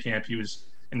USA camp, he was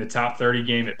in the top 30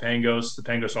 game at Pangos, the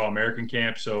Pangos All-American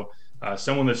camp. So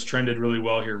someone that's trended really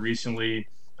well here recently.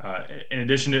 In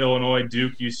addition to Illinois,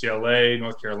 Duke, UCLA,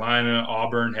 North Carolina,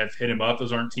 Auburn have hit him up.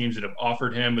 Those aren't teams that have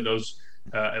offered him, but those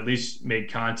at least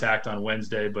made contact on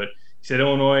Wednesday. But he said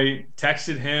Illinois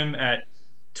texted him at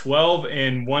 12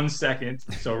 and 1 second.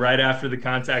 So right after the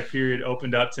contact period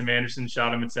opened up, Tim Anderson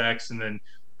shot him a text, and then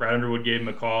Brad Underwood gave him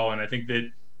a call. And I think that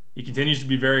he continues to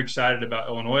be very excited about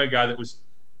Illinois, a guy that was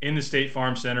in the State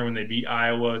Farm Center when they beat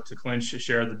Iowa to clinch a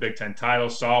share of the Big Ten title,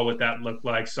 saw what that looked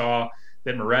like, saw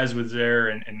that Merez was there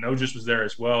and Nojus was there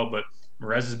as well. But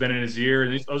Merez has been in his ear.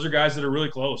 And those are guys that are really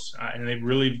close, and they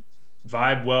really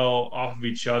vibe well off of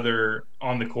each other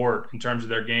on the court in terms of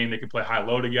their game. They can play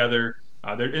high-low together.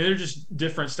 They're just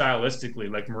different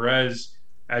stylistically. Like Merez,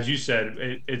 as you said,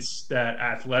 it's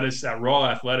that raw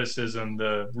athleticism,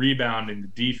 the rebounding, the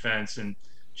defense, and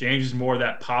James is more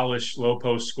that polished low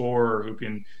post scorer who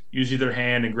can use either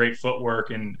hand and great footwork,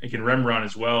 and he can rim run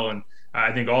as well. And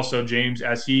I think also James,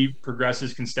 as he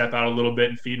progresses, can step out a little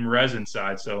bit and feed Merez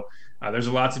inside. So there's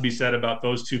a lot to be said about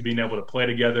those two being able to play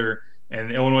together.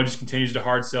 And Illinois just continues to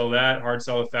hard sell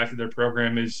the fact that their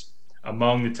program is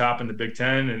among the top in the Big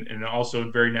Ten and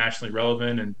also very nationally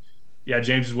relevant. And yeah,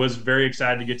 James was very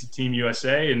excited to get to Team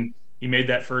USA, and he made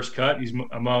that first cut. He's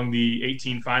among the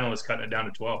 18 finalists, cutting it down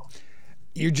to 12.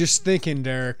 You're just thinking,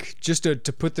 Derek, just to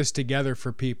put this together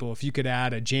for people, if you could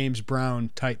add a James Brown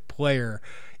type player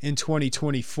in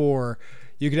 2024,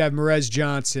 you could have Merez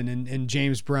Johnson and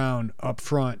James Brown up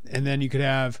front. And then you could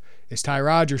have, is Ty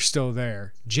Rodgers still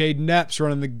there? Jaden Epps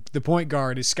running the point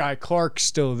guard. Is Sky Clark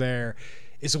still there?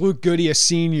 Is Luke Goody a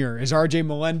senior? Is RJ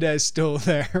Melendez still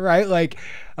there? Right? Like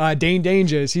Dane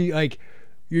Danger, is he like,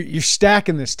 you're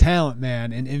stacking this talent,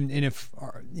 man. And if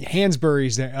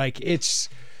Hansberry's there, like it's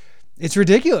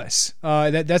ridiculous.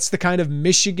 That's the kind of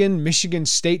Michigan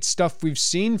State stuff we've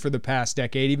seen for the past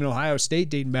decade, even Ohio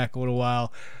State dating back a little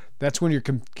while. That's when you're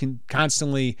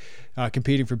constantly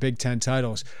competing for Big Ten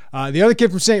titles. The other kid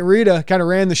from St. Rita kind of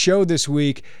ran the show this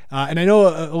week, and I know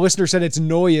a listener said it's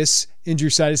Neues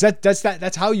Indriusaitis.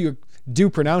 That's how you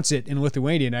do pronounce it in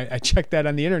Lithuanian. I checked that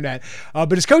on the internet,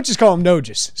 but his coaches call him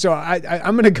Noges, so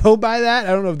I'm going to go by that.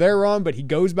 I don't know if they're wrong, but he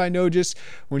goes by Noges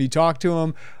when you talk to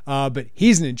him. But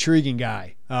he's an intriguing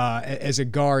guy as a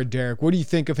guard. Derek, what do you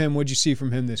think of him? What did you see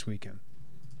from him this weekend?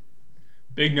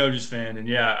 Big Noges fan,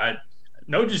 and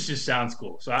Noges just sounds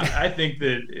cool. So I think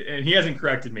that, and he hasn't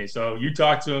corrected me. So you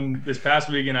talked to him this past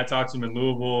weekend. I talked to him in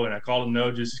Louisville, and I called him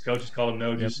Noges. His coaches called him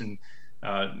Noges, yep.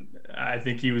 And I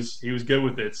think he was good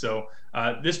with it. So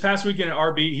this past weekend at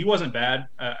RB, he wasn't bad.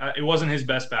 It wasn't his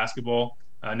best basketball.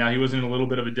 Now he was in a little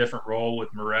bit of a different role with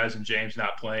Merez and James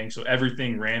not playing, so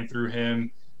everything ran through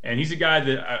him. And he's a guy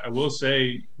that I will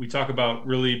say, we talk about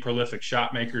really prolific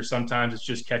shot makers. Sometimes it's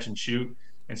just catch and shoot.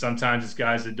 And sometimes it's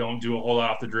guys that don't do a whole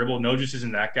lot off the dribble. Noges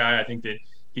isn't that guy. I think that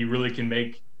he really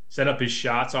can set up his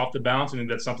shots off the bounce. I think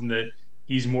that's something that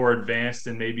he's more advanced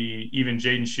than maybe even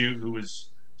Jaden Schutt, who was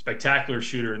a spectacular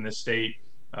shooter in this state.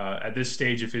 At this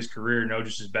stage of his career,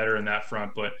 Noges is better in that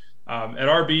front. But at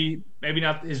RB, maybe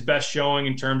not his best showing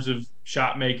in terms of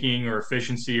shot making or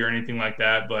efficiency or anything like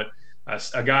that. But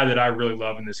a guy that I really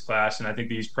love in this class. And I think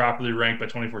that he's properly ranked by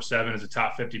 24/7 as a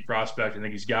top 50 prospect. I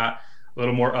think he's got a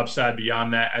little more upside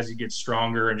beyond that as he gets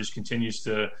stronger and just continues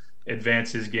to advance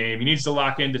his game. He needs to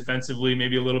lock in defensively,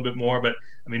 maybe a little bit more, but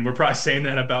I mean, we're probably saying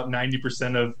that about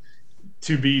 90% of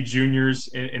to-be juniors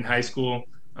in high school.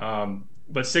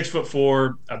 But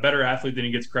 6'4", a better athlete than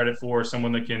he gets credit for,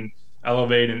 someone that can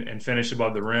elevate and finish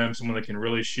above the rim, someone that can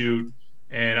really shoot.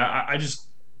 And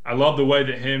I love the way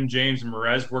that him, James, and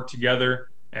Merez work together.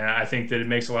 And I think that it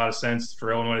makes a lot of sense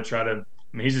for Illinois to try to,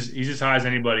 I mean, he's as high as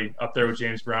anybody up there with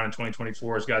James Brown in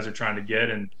 2024 as guys are trying to get,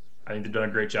 and I think they've done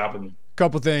a great job with him.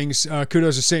 Couple things.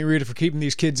 Kudos to St. Rita for keeping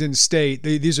these kids in state.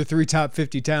 These are 3 top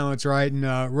 50 talents, right? And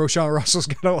Roshan Russell's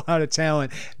got a lot of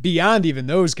talent beyond even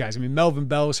those guys. I mean, Melvin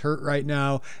Bell's hurt right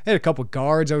now. They had a couple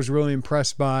guards I was really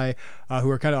impressed by who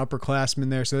are kind of upperclassmen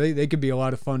there, so they could be a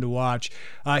lot of fun to watch.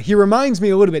 He reminds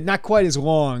me a little bit, not quite as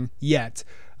long yet,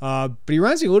 but he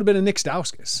reminds me a little bit of Nick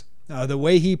Stauskas. The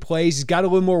way he plays, he's got a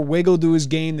little more wiggle to his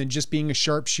game than just being a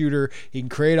sharpshooter. He can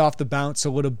create off the bounce a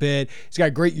little bit. He's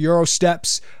got great Euro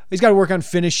steps. He's got to work on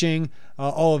finishing,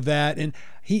 all of that. And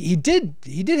he did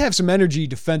have some energy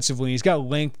defensively. He's got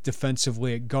length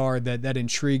defensively at guard that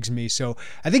intrigues me. So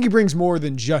I think he brings more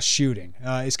than just shooting.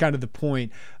 Is kind of the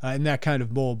point in that kind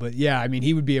of mold. But yeah, I mean,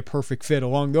 he would be a perfect fit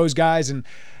along those guys. And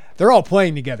they're all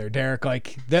playing together, Derek.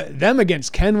 Like them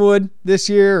against Kenwood this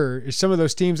year, or some of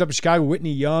those teams up in Chicago,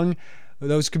 Whitney Young,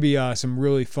 those could be some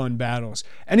really fun battles.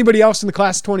 Anybody else in the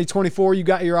class of 2024 you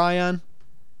got your eye on?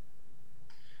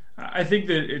 I think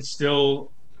that it's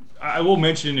still – I will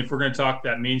mention, if we're going to talk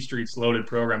that Mean Streets loaded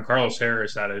program, Carlos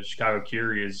Harris out of Chicago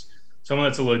Curie is someone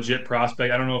that's a legit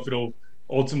prospect. I don't know if it'll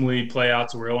ultimately play out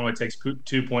to where Illinois takes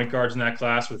 2 point guards in that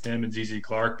class with him and ZZ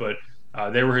Clark, but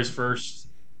they were his first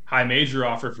 – high major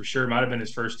offer for sure. Might have been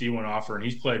his first D1 offer, and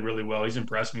he's played really well. He's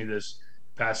impressed me this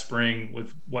past spring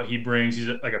with what he brings. He's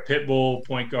like a pit bull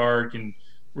point guard, can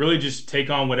really just take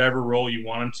on whatever role you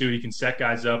want him to. He can set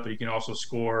guys up, but he can also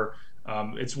score.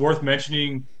 It's worth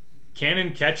mentioning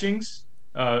Cannon Catchings,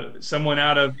 someone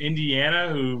out of Indiana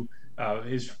who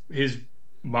his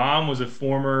mom was a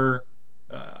former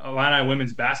Illini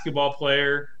women's basketball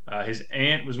player. His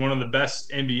aunt was one of the best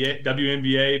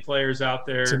WNBA players out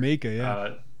there. Tamika,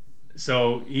 yeah.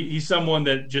 So he's someone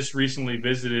that just recently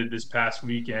visited this past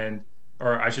weekend,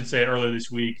 or I should say earlier this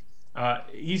week.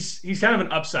 He's kind of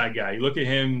an upside guy. You look at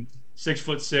him,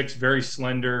 6'6", very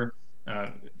slender.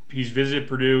 He's visited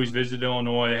Purdue. He's visited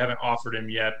Illinois. They haven't offered him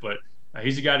yet, but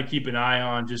he's a guy to keep an eye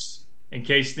on just in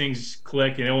case things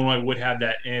click. And Illinois would have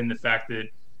that in the fact that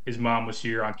his mom was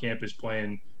here on campus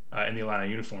playing in the Illini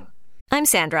uniform. I'm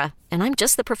Sandra, and I'm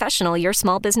just the professional your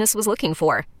small business was looking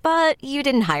for. But you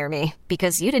didn't hire me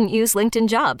because you didn't use LinkedIn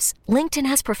Jobs. LinkedIn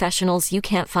has professionals you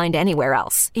can't find anywhere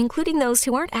else, including those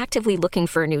who aren't actively looking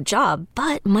for a new job,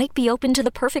 but might be open to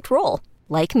the perfect role,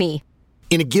 like me.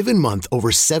 In a given month, over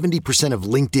 70% of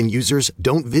LinkedIn users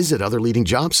don't visit other leading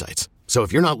job sites. So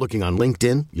if you're not looking on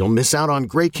LinkedIn, you'll miss out on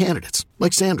great candidates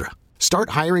like Sandra.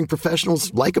 Start hiring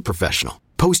professionals like a professional.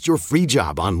 Post your free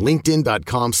job on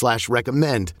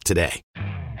linkedin.com/recommend today.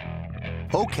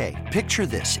 Okay, picture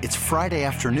this. It's Friday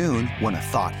afternoon when a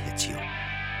thought hits you.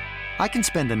 I can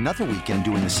spend another weekend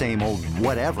doing the same old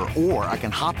whatever, or I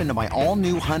can hop into my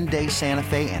all-new Hyundai Santa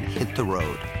Fe and hit the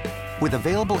road. With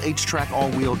available H-Track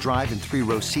all-wheel drive and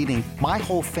 3-row seating, my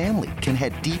whole family can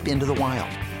head deep into the wild.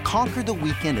 Conquer the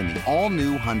weekend in the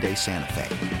all-new Hyundai Santa Fe.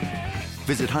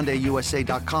 Visit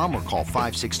HyundaiUSA.com or call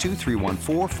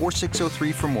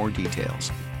 562-314-4603 for more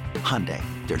details. Hyundai,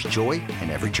 there's joy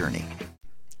in every journey.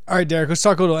 All right, Derek, let's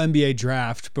talk a little NBA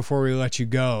draft before we let you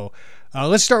go.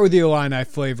 Let's start with the Illini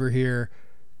flavor here.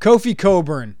 Kofi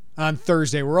Cockburn on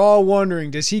Thursday. We're all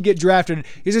wondering, does he get drafted?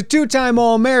 He's a two-time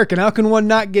All-American. How can one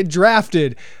not get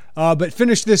drafted? But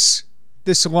finish this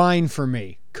line for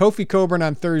me. Kofi Cockburn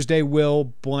on Thursday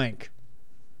will blank.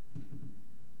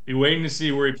 Be waiting to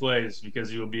see where he plays because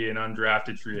he will be an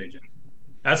undrafted free agent.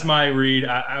 That's my read.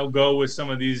 I'll go with some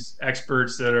of these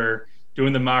experts that are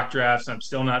doing the mock drafts. I'm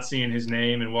still not seeing his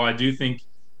name. And while I do think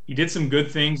he did some good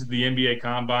things at the NBA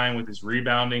Combine with his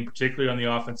rebounding, particularly on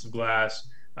the offensive glass,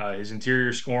 his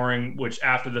interior scoring, which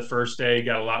after the first day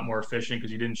got a lot more efficient because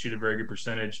he didn't shoot a very good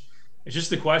percentage. It's just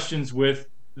the questions with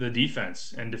the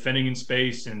defense and defending in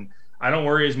space. And I don't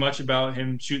worry as much about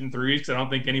him shooting threes because I don't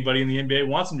think anybody in the NBA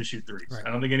wants him to shoot threes. Right. I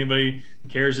don't think anybody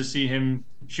cares to see him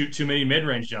shoot too many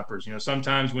mid-range jumpers. You know,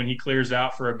 sometimes when he clears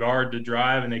out for a guard to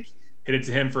drive and they hit it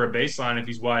to him for a baseline, if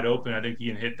he's wide open, I think he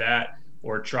can hit that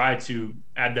or try to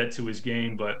add that to his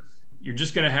game. But you're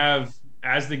just going to have,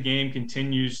 as the game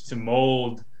continues to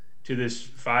mold to this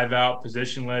 5-out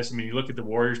positionless. I mean, you look at the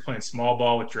Warriors playing small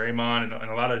ball with Draymond and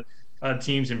a lot of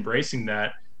teams embracing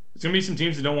that. There's going to be some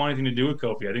teams that don't want anything to do with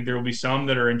Kofi. I think there will be some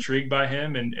that are intrigued by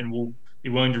him and will be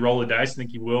willing to roll the dice. I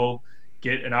think he will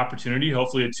get an opportunity,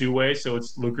 hopefully a two-way, so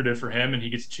it's lucrative for him and he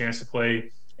gets a chance to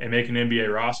play and make an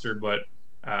NBA roster. But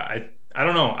I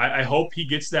don't know. I hope he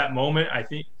gets that moment. I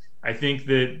think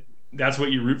that's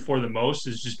what you root for the most,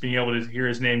 is just being able to hear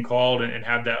his name called and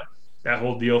have that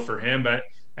whole deal for him. But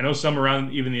I know some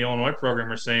around even the Illinois program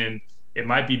are saying it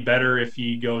might be better if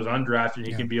he goes undrafted.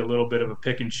 He can be a little bit of a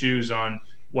pick and choose on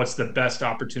what's the best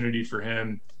opportunity for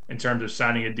him in terms of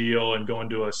signing a deal and going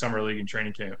to a summer league and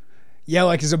training camp. Yeah,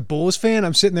 like as a Bulls fan,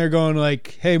 I'm sitting there going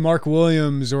like, hey, Mark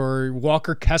Williams or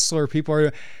Walker Kessler, people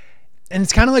are – and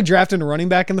it's kind of like drafting a running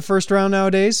back in the first round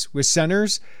nowadays with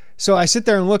centers. So I sit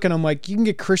there and look and I'm like, you can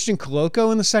get Christian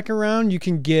Coloco in the second round. You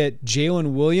can get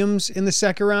Jalen Williams in the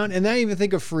second round. And then I even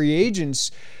think of free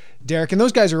agents, Derek, and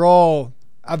those guys are all –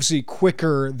 obviously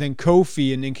quicker than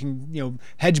Kofi and can,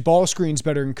 hedge ball screens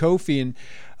better than Kofi and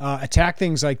attack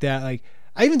things like that. Like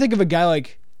I even think of a guy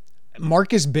like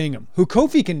Marcus Bingham, who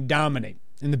Kofi can dominate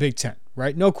in the Big Ten,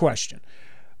 right? No question.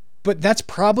 But that's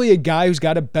probably a guy who's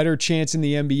got a better chance in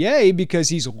the NBA because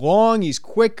he's long, he's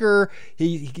quicker,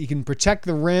 he can protect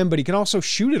the rim, but he can also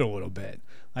shoot it a little bit.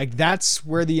 Like that's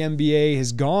where the NBA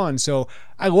has gone. So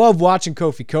I love watching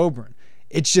Kofi Cockburn.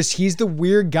 It's just he's the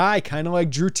weird guy, kind of like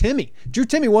Drew Timme. Drew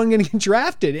Timme wasn't going to get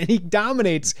drafted, and he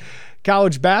dominates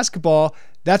college basketball.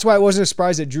 That's why it wasn't a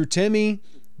surprise that Drew Timme,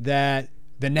 that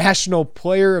the National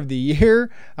Player of the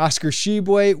Year, Oscar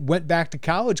Tshiebwe, went back to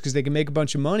college because they can make a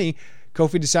bunch of money.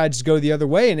 Kofi decides to go the other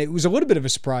way, and it was a little bit of a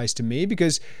surprise to me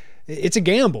because it's a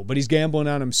gamble, but he's gambling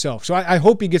on himself. So I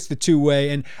hope he gets the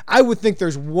two-way, and I would think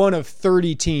there's one of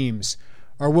 30 teams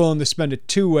are willing to spend a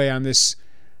two-way on this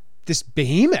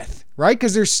behemoth, right?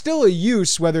 Because there's still a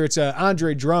use, whether it's a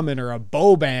Andre Drummond or a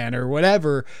Boban or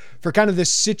whatever, for kind of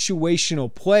this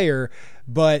situational player,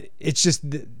 but it's just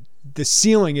the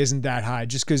ceiling isn't that high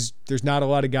just because there's not a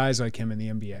lot of guys like him in the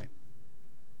NBA.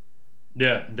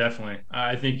 Yeah, definitely.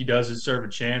 I think he does deserve a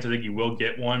chance. I think he will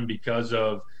get one because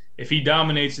of if he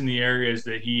dominates in the areas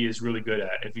that he is really good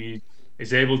at, if he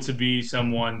is able to be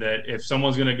someone that if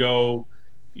someone's going to go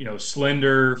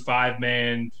slender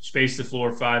 5-man, space the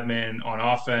floor 5-man on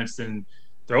offense, then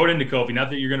throw it into Kofi. Not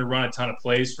that you're going to run a ton of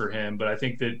plays for him, but I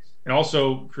think that, and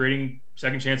also creating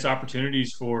second chance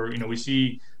opportunities for, we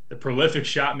see the prolific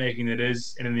shot making that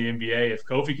is in the NBA. If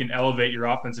Kofi can elevate your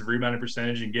offensive rebounding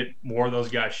percentage and get more of those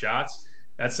guys shots,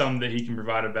 that's something that he can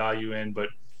provide a value in. But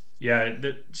yeah,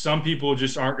 some people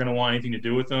just aren't going to want anything to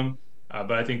do with him.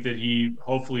 But I think that he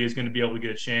hopefully is going to be able to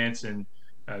get a chance, and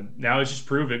now it's just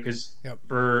prove it because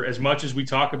for as much as we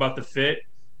talk about the fit,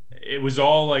 it was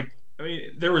all like,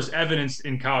 there was evidence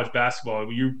in college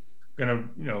basketball. You're going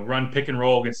to, run pick and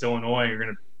roll against Illinois. You're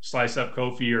going to slice up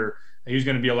Kofi, or he was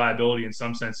going to be a liability in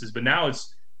some senses. But now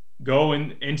it's go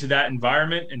into that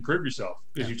environment and prove yourself.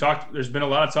 Because there's been a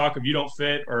lot of talk of you don't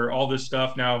fit or all this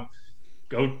stuff. Now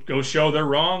go show they're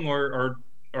wrong or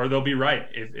they'll be right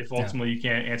if ultimately you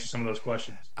can't answer some of those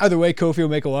questions. Either way, Kofi will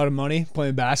make a lot of money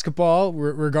playing basketball,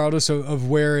 regardless of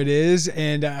where it is.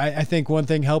 And I think one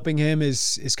thing helping him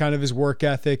is kind of his work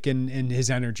ethic and his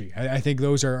energy. I think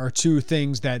those are two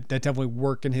things that definitely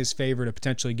work in his favor to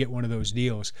potentially get one of those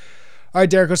deals. All right,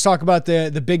 Derek, let's talk about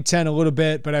the Big Ten a little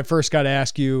bit, but I first got to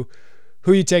ask you,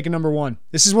 who are you taking number one?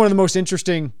 This is one of the most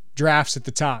interesting drafts at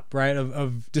the top, right,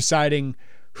 of deciding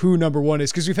who number one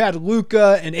is, because we've had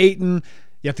Luka and Ayton.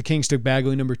 Yet the Kings took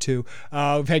Bagley number 2.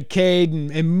 We've had Cade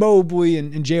and Mobley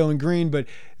and Jalen Green, but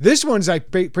this one's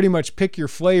like pretty much pick your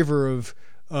flavor of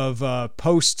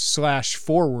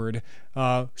post/forward.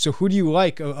 So who do you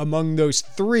like among those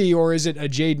three, or is it a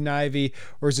Jaden Ivey,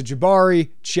 or is it Jabari,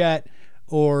 Chet,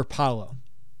 or Paolo?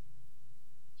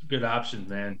 Good options,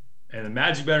 man. And the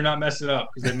Magic better not mess it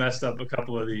up, because they messed up a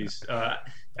couple of these.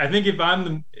 I think if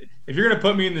you're going to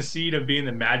put me in the seat of being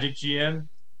the Magic GM,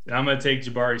 then I'm going to take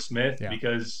Jabari Smith,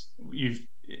 because you've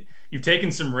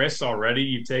taken some risks already.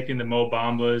 You've taken the Mo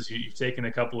Bambas. You've taken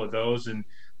a couple of those. And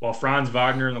while Franz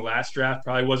Wagner in the last draft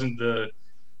probably wasn't the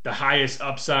highest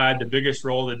upside, the biggest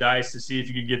roll of the dice to see if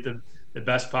you could get the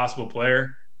best possible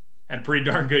player, and a pretty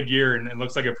darn good year, and it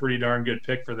looks like a pretty darn good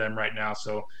pick for them right now.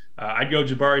 So I'd go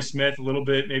Jabari Smith a little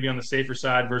bit, maybe on the safer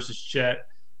side versus Chet,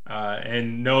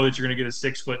 and know that you're going to get a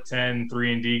 6'10",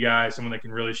 3-and-D guy, someone that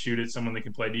can really shoot it, someone that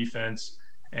can play defense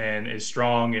and is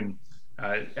strong and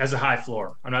has a high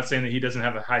floor. I'm not saying that he doesn't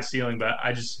have a high ceiling, but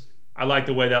I like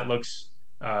the way that looks,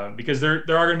 because there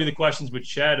are going to be the questions with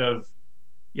Chet of,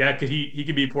 could he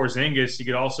could be Porzingis, he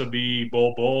could also be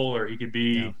Bol Bol, or he could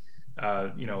be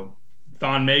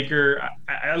Thon Maker.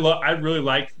 I really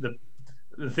like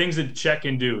the things that Chet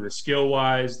can do, the skill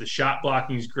wise, the shot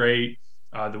blocking is great.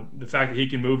 The fact that he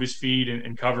can move his feet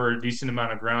and cover a decent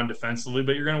amount of ground defensively,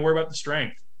 but you're going to worry about the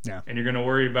strength. Yeah. And you're going to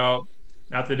worry about,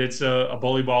 not that it's a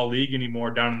bully ball league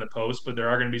anymore down in the post, but there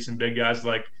are going to be some big guys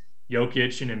like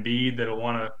Jokic and Embiid that'll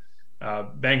want to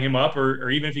bang him up, or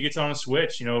even if he gets on a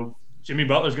switch, Jimmy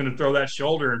Butler's going to throw that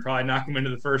shoulder and probably knock him into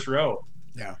the first row.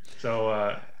 Yeah.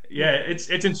 So, it's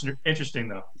interesting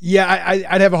though. Yeah,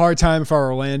 I'd have a hard time if I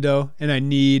were Orlando,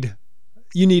 and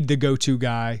you need the go-to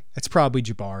guy. It's probably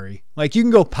Jabari. Like, you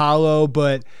can go Paolo,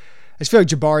 but I just feel like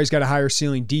Jabari's got a higher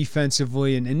ceiling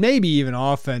defensively and maybe even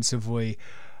offensively.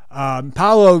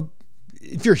 Paolo,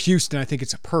 if you're Houston, I think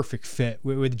it's a perfect fit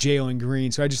with Jalen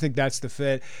Green. So I just think that's the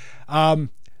fit.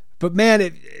 But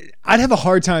man, I'd have a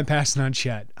hard time passing on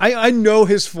Chet. I know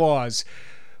his flaws,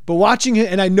 but watching him,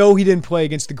 and I know he didn't play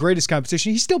against the greatest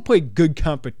competition. He still played good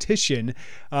competition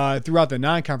throughout the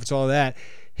non-conference, all of that.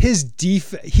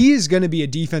 He is going to be a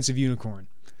defensive unicorn.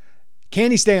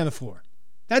 Can he stay on the floor?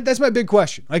 That's my big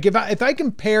question. Like, if I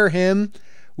compare him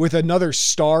with another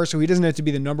star, so he doesn't have to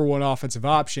be the number one offensive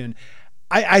option,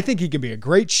 I think he could be a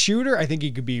great shooter. I think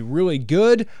he could be really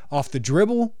good off the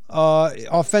dribble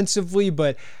offensively,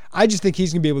 but I just think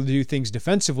he's going to be able to do things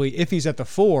defensively if he's at the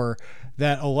 4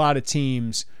 that a lot of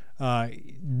teams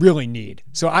really need.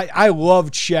 So I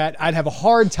love Chet. I'd have a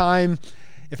hard time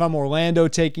if I'm Orlando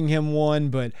taking him 1,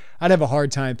 but I'd have a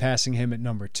hard time passing him at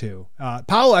number 2.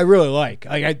 Paolo I really like.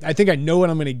 I think I know what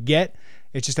I'm going to get.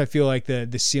 It's just I feel like the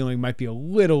ceiling might be a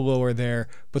little lower there,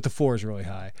 but the 4 is really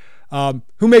high.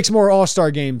 Who makes more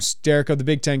All-Star games, Derek, of the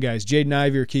Big Ten guys, Jaden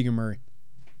Ivey or Keegan Murray?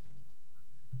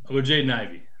 I'll go Jaden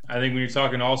Ivey. I think when you're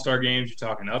talking All-Star games, you're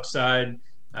talking upside.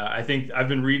 I think I've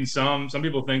been reading some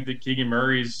people think that Keegan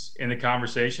Murray's in the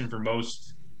conversation for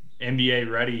most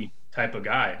NBA-ready type of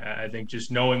guy. I think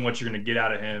just knowing what you're going to get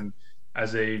out of him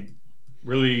as a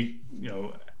really,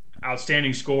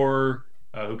 outstanding scorer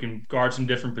who can guard some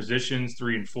different positions,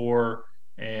 3 and 4,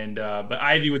 but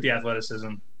Ivy with the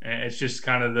athleticism. And it's just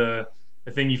kind of the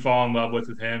thing you fall in love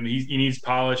with him. He needs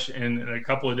polish in a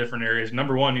couple of different areas.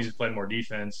 Number 1, he needs to play more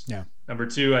defense. Yeah. Number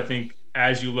 2, I think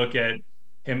as you look at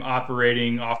him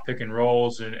operating off pick and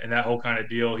rolls and that whole kind of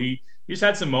deal, he just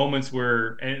had some moments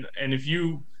where, and if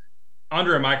you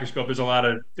under a microscope, there's a lot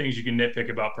of things you can nitpick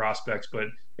about prospects, but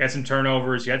he had some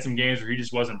turnovers. He had some games where he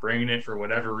just wasn't bringing it for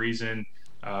whatever reason.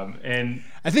 And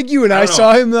I think you and I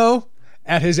saw him though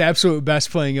at his absolute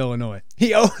best playing Illinois.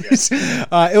 He always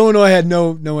Illinois had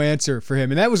no answer for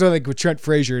him, and that was like with Trent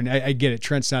Frazier. And I get it,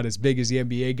 Trent's not as big as the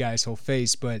NBA guy's whole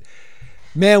face, but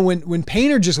man, when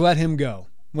Painter just let him go,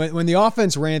 when the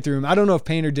offense ran through him, I don't know if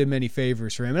Painter did many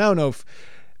favors for him, and I don't know if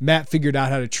Matt figured out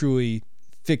how to truly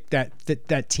fit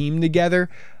that team together.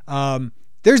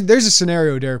 There's a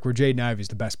scenario, Derek, where Jaden Ivey is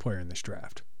the best player in this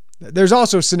draft. There's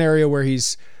also a scenario where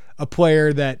he's a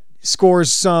player that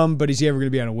scores some, but is he ever going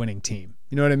to be on a winning team?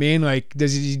 You know what I mean? Like,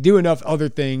 does he do enough other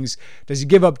things? Does he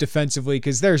give up defensively?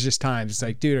 Because there's just times it's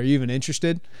like, dude, are you even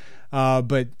interested?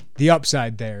 But the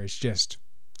upside there is just,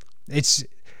 it's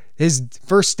his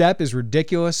first step is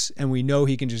ridiculous, and we know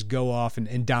he can just go off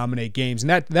and dominate games. And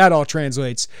that all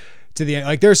translates to the,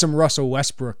 like, there's some Russell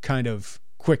Westbrook kind of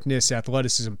quickness,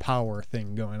 athleticism, power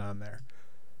thing going on there.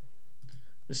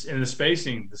 And the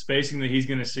spacing that he's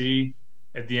going to see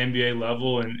at the NBA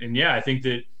level. And yeah, I think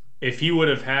that if he would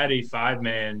have had a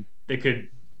 5-man that could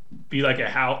be like a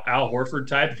Al Horford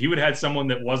type, if he would have had someone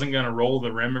that wasn't going to roll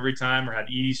the rim every time or had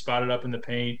Edey spotted up in the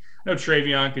paint. I know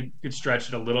Travion could stretch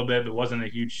it a little bit, but wasn't a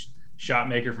huge shot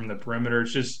maker from the perimeter.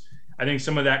 It's just, I think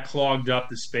some of that clogged up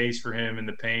the space for him in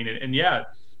the paint. And yeah,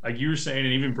 like you were saying,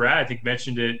 and even Brad, I think,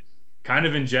 mentioned it kind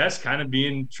of in jest, kind of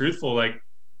being truthful. Like,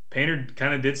 Painter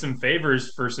kind of did some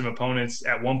favors for some opponents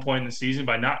at one point in the season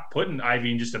by not putting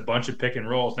Ivy in just a bunch of pick and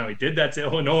rolls. Now, he did that to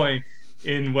Illinois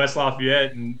in West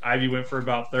Lafayette, and Ivy went for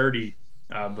about 30.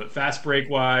 But fast break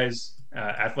wise,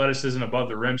 athleticism, above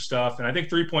the rim stuff, and I think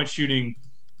 3-point shooting,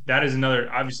 that is another,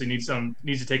 obviously needs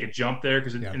to take a jump there,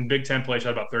 because in Big Ten play,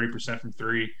 shot about 30% from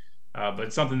three. But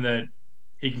it's something that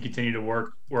he can continue to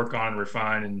work on and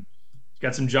refine, and he's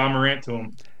got some Ja Morant to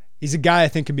him. He's a guy I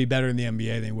think can be better in the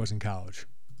NBA than he was in college.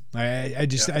 I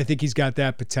think he's got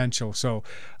that potential. So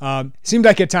it seemed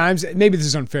like at times, maybe this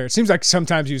is unfair, it seems like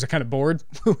sometimes he was kind of bored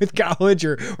with college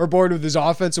or bored with his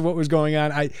offense and what was going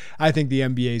on. I think the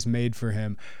NBA is made for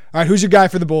him. All right, who's your guy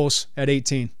for the Bulls at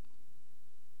 18?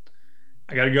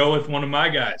 I got to go with one of my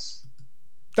guys.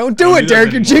 Don't do it,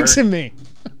 Derek. You're jinxing me.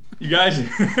 You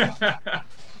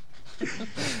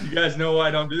guys know why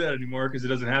I don't do that anymore, because it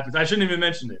doesn't happen. I shouldn't even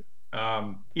mention it.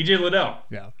 EJ Liddell.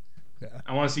 Yeah.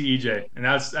 I want to see EJ, and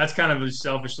that's kind of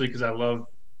selfishly because I love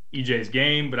EJ's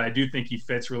game, but I do think he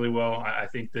fits really well. I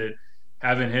think that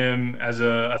having him as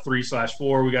a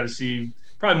 3/4, we got to see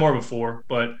probably more of a 4,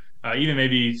 but even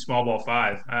maybe small ball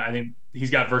 5. I think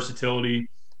he's got versatility.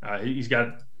 He's got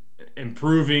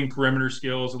improving perimeter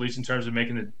skills, at least in terms of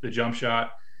making the jump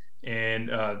shot, and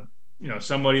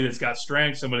somebody that's got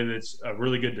strength, somebody that's a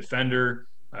really good defender.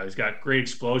 He's got great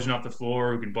explosion off the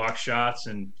floor, who can block shots.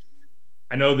 And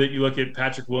I know that you look at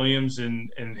Patrick Williams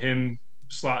and him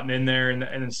slotting in there in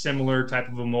a similar type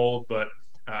of a mold, but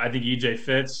I think EJ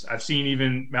fits. I've seen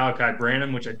even Malachi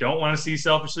Branham, which I don't want to see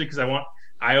selfishly, because I want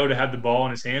Io to have the ball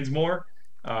in his hands more.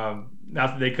 Not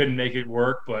that they couldn't make it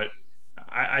work, but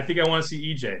I think I want to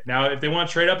see EJ. Now, if they want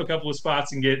to trade up a couple of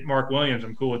spots and get Mark Williams,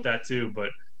 I'm cool with that too, but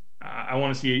I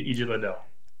want to see EJ Liddell.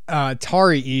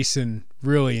 Tari Eason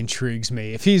really intrigues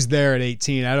me. If he's there at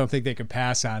 18, I don't think they could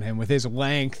pass on him with his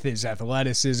length, his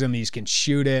athleticism. He can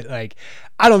shoot it. Like,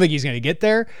 I don't think he's going to get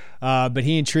there, but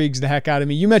he intrigues the heck out of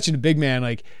me. You mentioned a big man.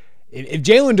 Like, if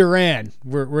Jalen Duran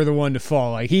were the one to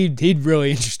fall, like he'd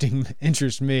really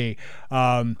interest me.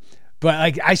 But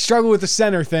like, I struggle with the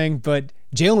center thing, but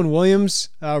Jalen Williams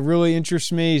really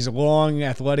interests me. He's long,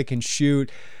 athletic, and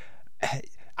shoot.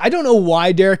 I don't know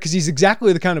why, Derek, because he's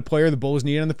exactly the kind of player the Bulls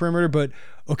need on the perimeter, but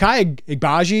Ochai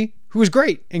Agbaji, who was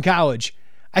great in college,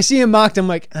 I see him mocked, I'm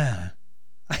like,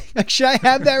 should I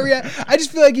have that reaction? I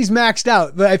just feel like he's maxed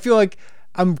out, but I feel like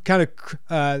I'm kind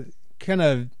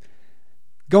of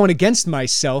going against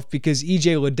myself, because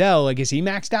EJ Liddell, like, is he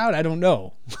maxed out? I don't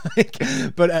know.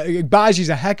 But Agbaji's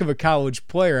a heck of a college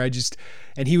player.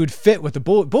 And he would fit with the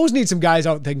Bulls. Bulls need some guys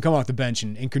out that can come off the bench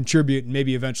and contribute and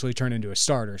maybe eventually turn into a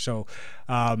starter. So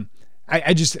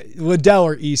Liddell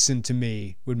or Eason to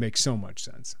me would make so much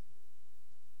sense.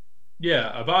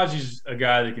 Yeah, Agbaji's a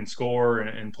guy that can score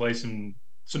and play some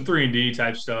 3-and-D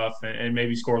type stuff and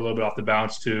maybe score a little bit off the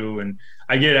bounce too. And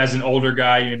I get, as an older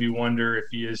guy, you maybe wonder if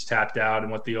he is tapped out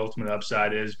and what the ultimate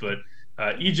upside is. But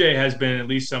EJ has been at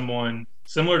least someone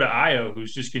similar to Io,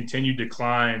 who's just continued to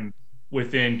climb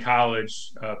within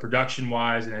college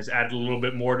production-wise, and has added a little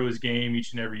bit more to his game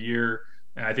each and every year.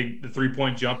 And I think the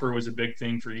 3-point jumper was a big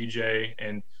thing for EJ.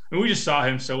 And we just saw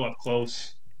him so up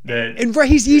close. And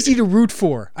he's easy to root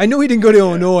for. I know he didn't go to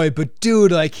Illinois, but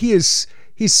dude, like, he's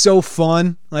so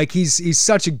fun. Like, he's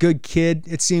such a good kid,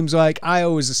 it seems like.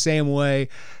 Io was the same way.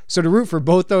 So to root for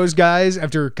both those guys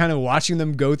after kind of watching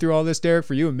them go through all this, Derek,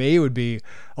 for you and me, would be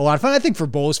a lot of fun. I think for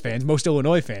Bulls fans, most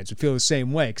Illinois fans would feel the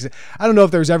same way, because I don't know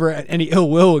if there was ever any ill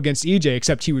will against EJ,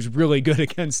 except he was really good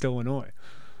against Illinois.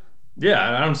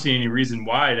 Yeah, I don't see any reason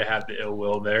why to have the ill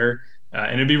will there.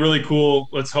 And it'd be really cool.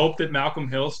 Let's hope that Malcolm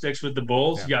Hill sticks with the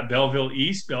Bulls. Yeah. You got Belleville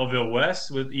East, Belleville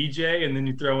West with EJ, and then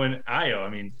you throw in Io. I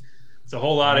mean, it's a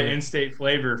whole lot of in-state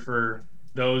flavor for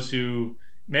those who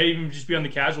may even just be on the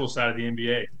casual side of the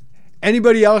NBA.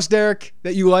 Anybody else, Derek,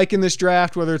 that you like in this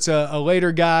draft, whether it's a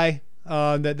later guy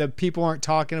that people aren't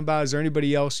talking about? Is there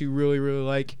anybody else you really, really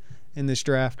like in this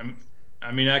draft?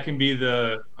 I mean, I can be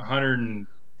the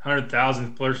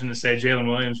 100,000th person to say Jalen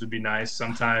Williams would be nice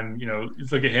sometime. You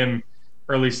look at him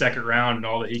early second round and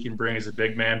all that he can bring as a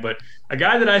big man. But a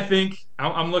guy that I think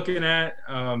I'm looking at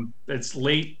that's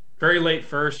late, very late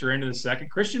first or into the second,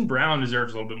 Christian Braun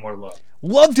deserves a little bit more love.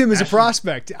 Loved him as a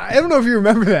prospect. I don't know if you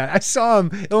remember that. I saw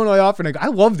him Illinois Open. I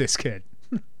love this kid.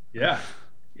 Yeah.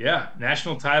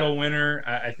 National title winner.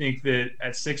 I think that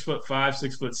at 6'5",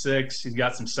 6'6", he's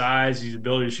got some size. He's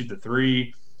ability to shoot the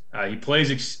three. He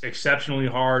plays exceptionally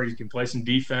hard. He can play some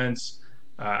defense.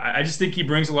 I just think he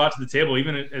brings a lot to the table,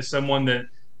 even as someone that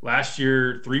last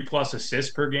year 3+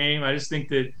 assists per game. I just think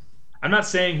that I'm not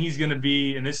saying he's going to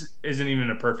be, and this isn't even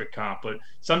a perfect comp, but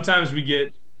sometimes we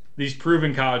get these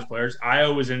proven college players.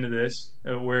 Io was into this,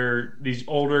 where these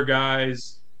older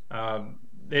guys,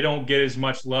 they don't get as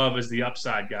much love as the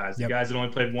upside guys, the guys that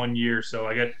only played 1 year. So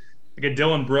I got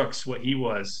Dylan Brooks, what he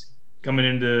was coming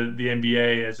into the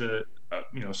NBA as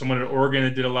someone at Oregon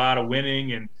that did a lot of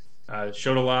winning and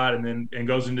showed a lot, and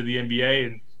goes into the NBA,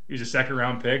 and he was a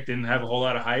second-round pick, didn't have a whole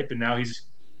lot of hype, and now he's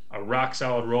a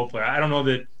rock-solid role player. I don't know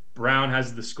that Brown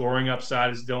has the scoring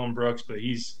upside as Dylan Brooks, but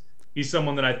he's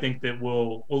someone that I think that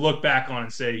we'll look back on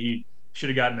and say he should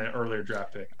have gotten an earlier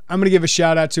draft pick. I'm going to give a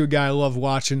shout-out to a guy I love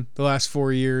watching the last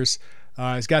 4 years.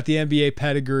 He's got the NBA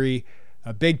pedigree,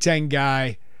 a Big Ten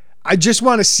guy. I just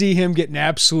want to see him get in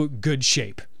absolute good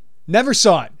shape. Never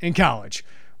saw it in college.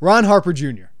 Ron Harper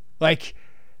Jr.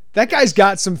 That guy's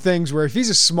got some things where if he's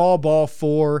a small ball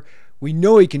four, we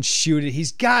know he can shoot it.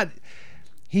 He's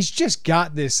just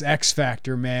got this X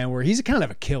factor, man, where he's a kind of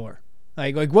a killer.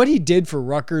 Like what he did for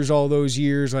Rutgers all those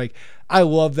years. I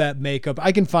love that makeup.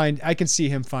 I can see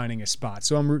him finding a spot.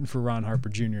 So I'm rooting for Ron Harper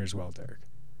Jr. as well, Derek.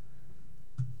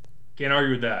 Can't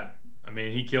argue with that. I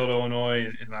mean, he killed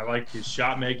Illinois, and I like his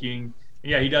shot making.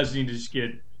 Yeah, he does need to just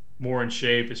get more in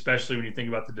shape, especially when you think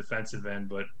about the defensive end.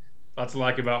 But lots to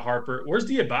like about Harper. Where's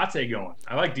Diabate going?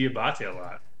 I like Diabate a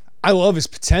lot. I love his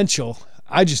potential.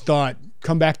 I just thought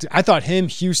I thought him,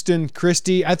 Houston,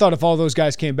 Christie. I thought if all those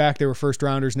guys came back, they were first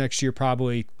rounders next year,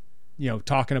 probably,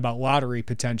 talking about lottery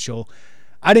potential.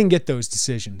 I didn't get those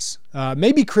decisions.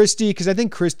 Maybe Christie, because I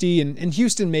think Christie and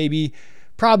Houston maybe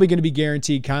probably going to be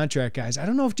guaranteed contract guys. I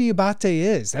don't know if Diabate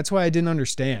is. That's why I didn't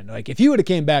understand. If he would have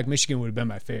came back, Michigan would have been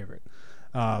my favorite.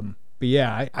 But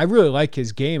yeah, I really like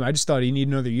his game. I just thought he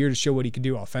needed another year to show what he could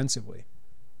do offensively.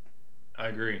 I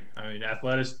agree. I mean,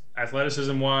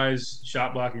 athleticism-wise,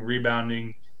 shot blocking,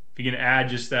 rebounding, if you can add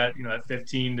just that, that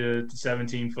 15 to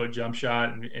 17-foot jump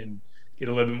shot and get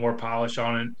a little bit more polish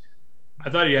on it.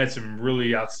 I thought he had some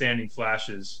really outstanding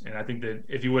flashes, and I think that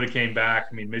if he would have came back,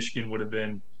 I mean, Michigan would have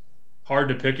been hard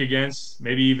to pick against,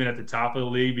 maybe even at the top of the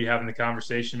league, be having the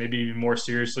conversation, maybe even more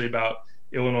seriously about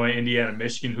Illinois, Indiana,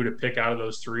 Michigan, who to pick out of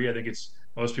those three. I think it's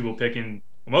most people picking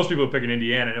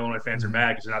Indiana, and Illinois fans are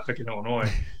mad because they're not picking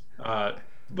Illinois.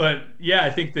 But yeah, I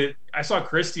think that I saw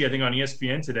Christie, I think on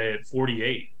ESPN today at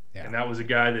 48. Yeah. And that was a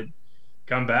guy that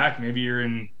come back. Maybe you're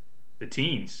in the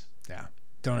teens. Yeah.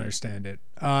 Don't understand it.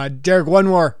 Derek, one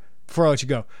more before I let you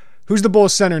go. Who's the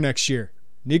Bulls center next year?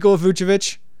 Nikola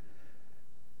Vucevic,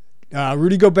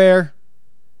 Rudy Gobert,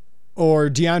 or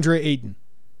DeAndre Ayton?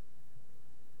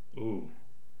 Ooh.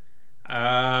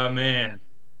 Man.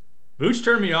 Vooch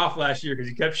turned me off last year because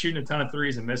he kept shooting a ton of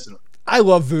threes and missing them. I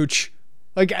love Vooch.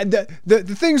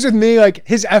 The things with me,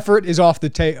 his effort is off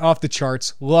the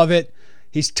charts. Love it.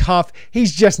 He's tough.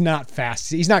 He's just not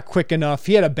fast. He's not quick enough.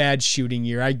 He had a bad shooting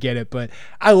year. I get it, but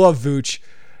I love Vooch.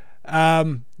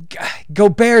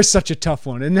 Gobert's such a tough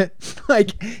one, isn't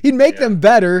it? He'd make them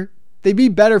better. They'd be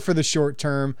better for the short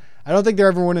term. I don't think they're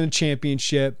ever winning a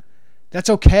championship. That's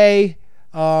okay.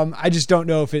 I just don't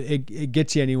know if it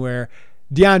gets you anywhere.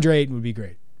 DeAndre Ayton would be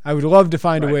great. I would love to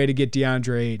find a way to get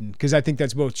DeAndre Ayton because I think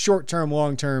that's both short-term,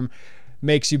 long-term,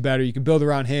 makes you better. You can build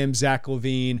around him, Zach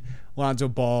LaVine, Lonzo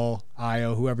Ball,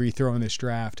 Io, whoever you throw in this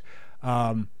draft.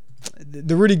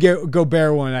 The Rudy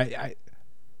Gobert one,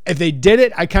 if they did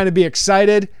it, I'd kind of be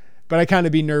excited, but I'd kind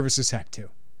of be nervous as heck too.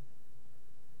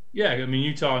 Yeah, I mean,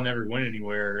 Utah never went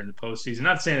anywhere in the postseason.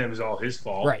 Not saying it was all his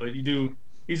fault, right. But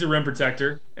he's a rim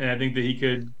protector, and I think that he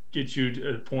could get you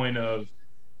to the point of,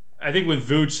 I think with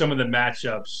Vooch, some of the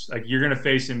matchups, you're going to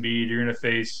face Embiid, you're going to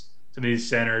face some of these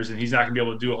centers, and he's not going to be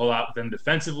able to do a whole lot with them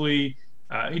defensively.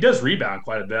 He does rebound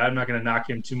quite a bit. I'm not going to knock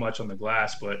him too much on the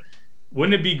glass, but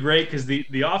wouldn't it be great? Because the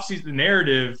offseason, the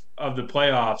narrative of the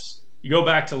playoffs, you go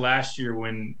back to last year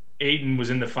when Ayton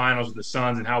was in the finals with the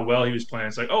Suns and how well he was playing.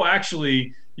 It's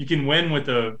actually, you can win with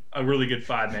a really good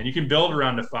five-man. You can build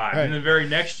around a five. Right. And the very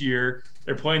next year,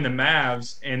 they're playing the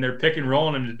Mavs and they're pick and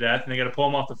rolling him to death, and they got to pull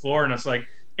him off the floor. And it's like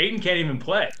Ayton can't even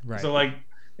play. Right. So like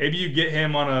maybe you get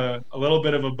him on a little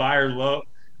bit of a buy low,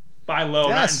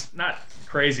 Yes. not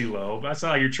crazy low. But it's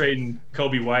not like you're trading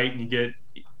Kobe White and you get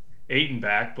Ayton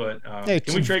back. But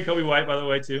can we trade Kobe White, by the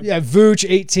way, too? Yeah, Vooch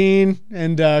 18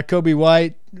 and Kobe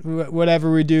White,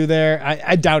 whatever we do there.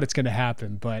 I doubt it's going to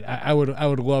happen, but I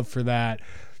would love for that.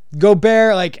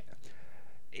 Gobert, like,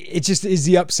 it just is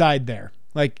the upside there.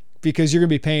 Like, because you're going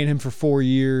to be paying him for 4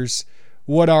 years.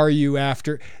 What are you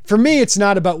after? For me, it's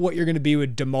not about what you're going to be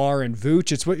with DeMar and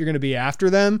Vooch. It's what you're going to be after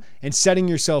them and setting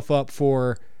yourself up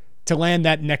to land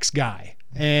that next guy.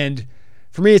 And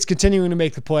for me, it's continuing to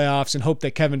make the playoffs and hope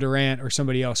that Kevin Durant or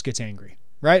somebody else gets angry,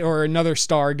 right? Or another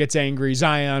star gets angry,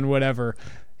 Zion, whatever,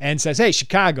 and says, hey,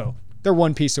 Chicago, they're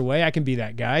one piece away. I can be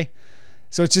that guy.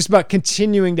 So it's just about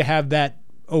continuing to have that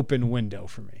open window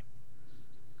for me.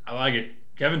 I like it.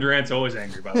 Kevin Durant's always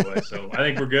angry, by the way, so I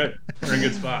think we're good. We're in a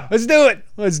good spot. Let's do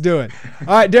it. All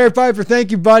right, Derek Piper,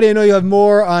 thank you, buddy. I know you have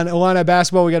more on Illini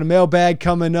basketball. We got a mailbag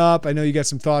coming up. I know you got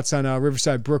some thoughts on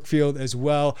Riverside Brookfield as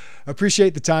well.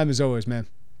 Appreciate the time as always, man.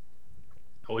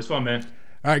 Always fun, man.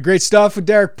 All right, great stuff with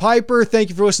Derek Piper. Thank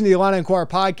you for listening to the Illini Inquirer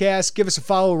podcast. Give us a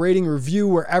follow, rating, review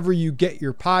wherever you get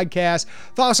your podcast.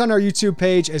 Follow us on our YouTube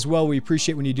page as well. We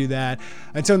appreciate when you do that.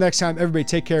 Until next time, everybody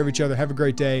take care of each other. Have a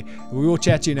great day. We will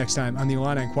chat to you next time on the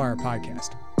Illini Inquirer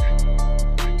podcast.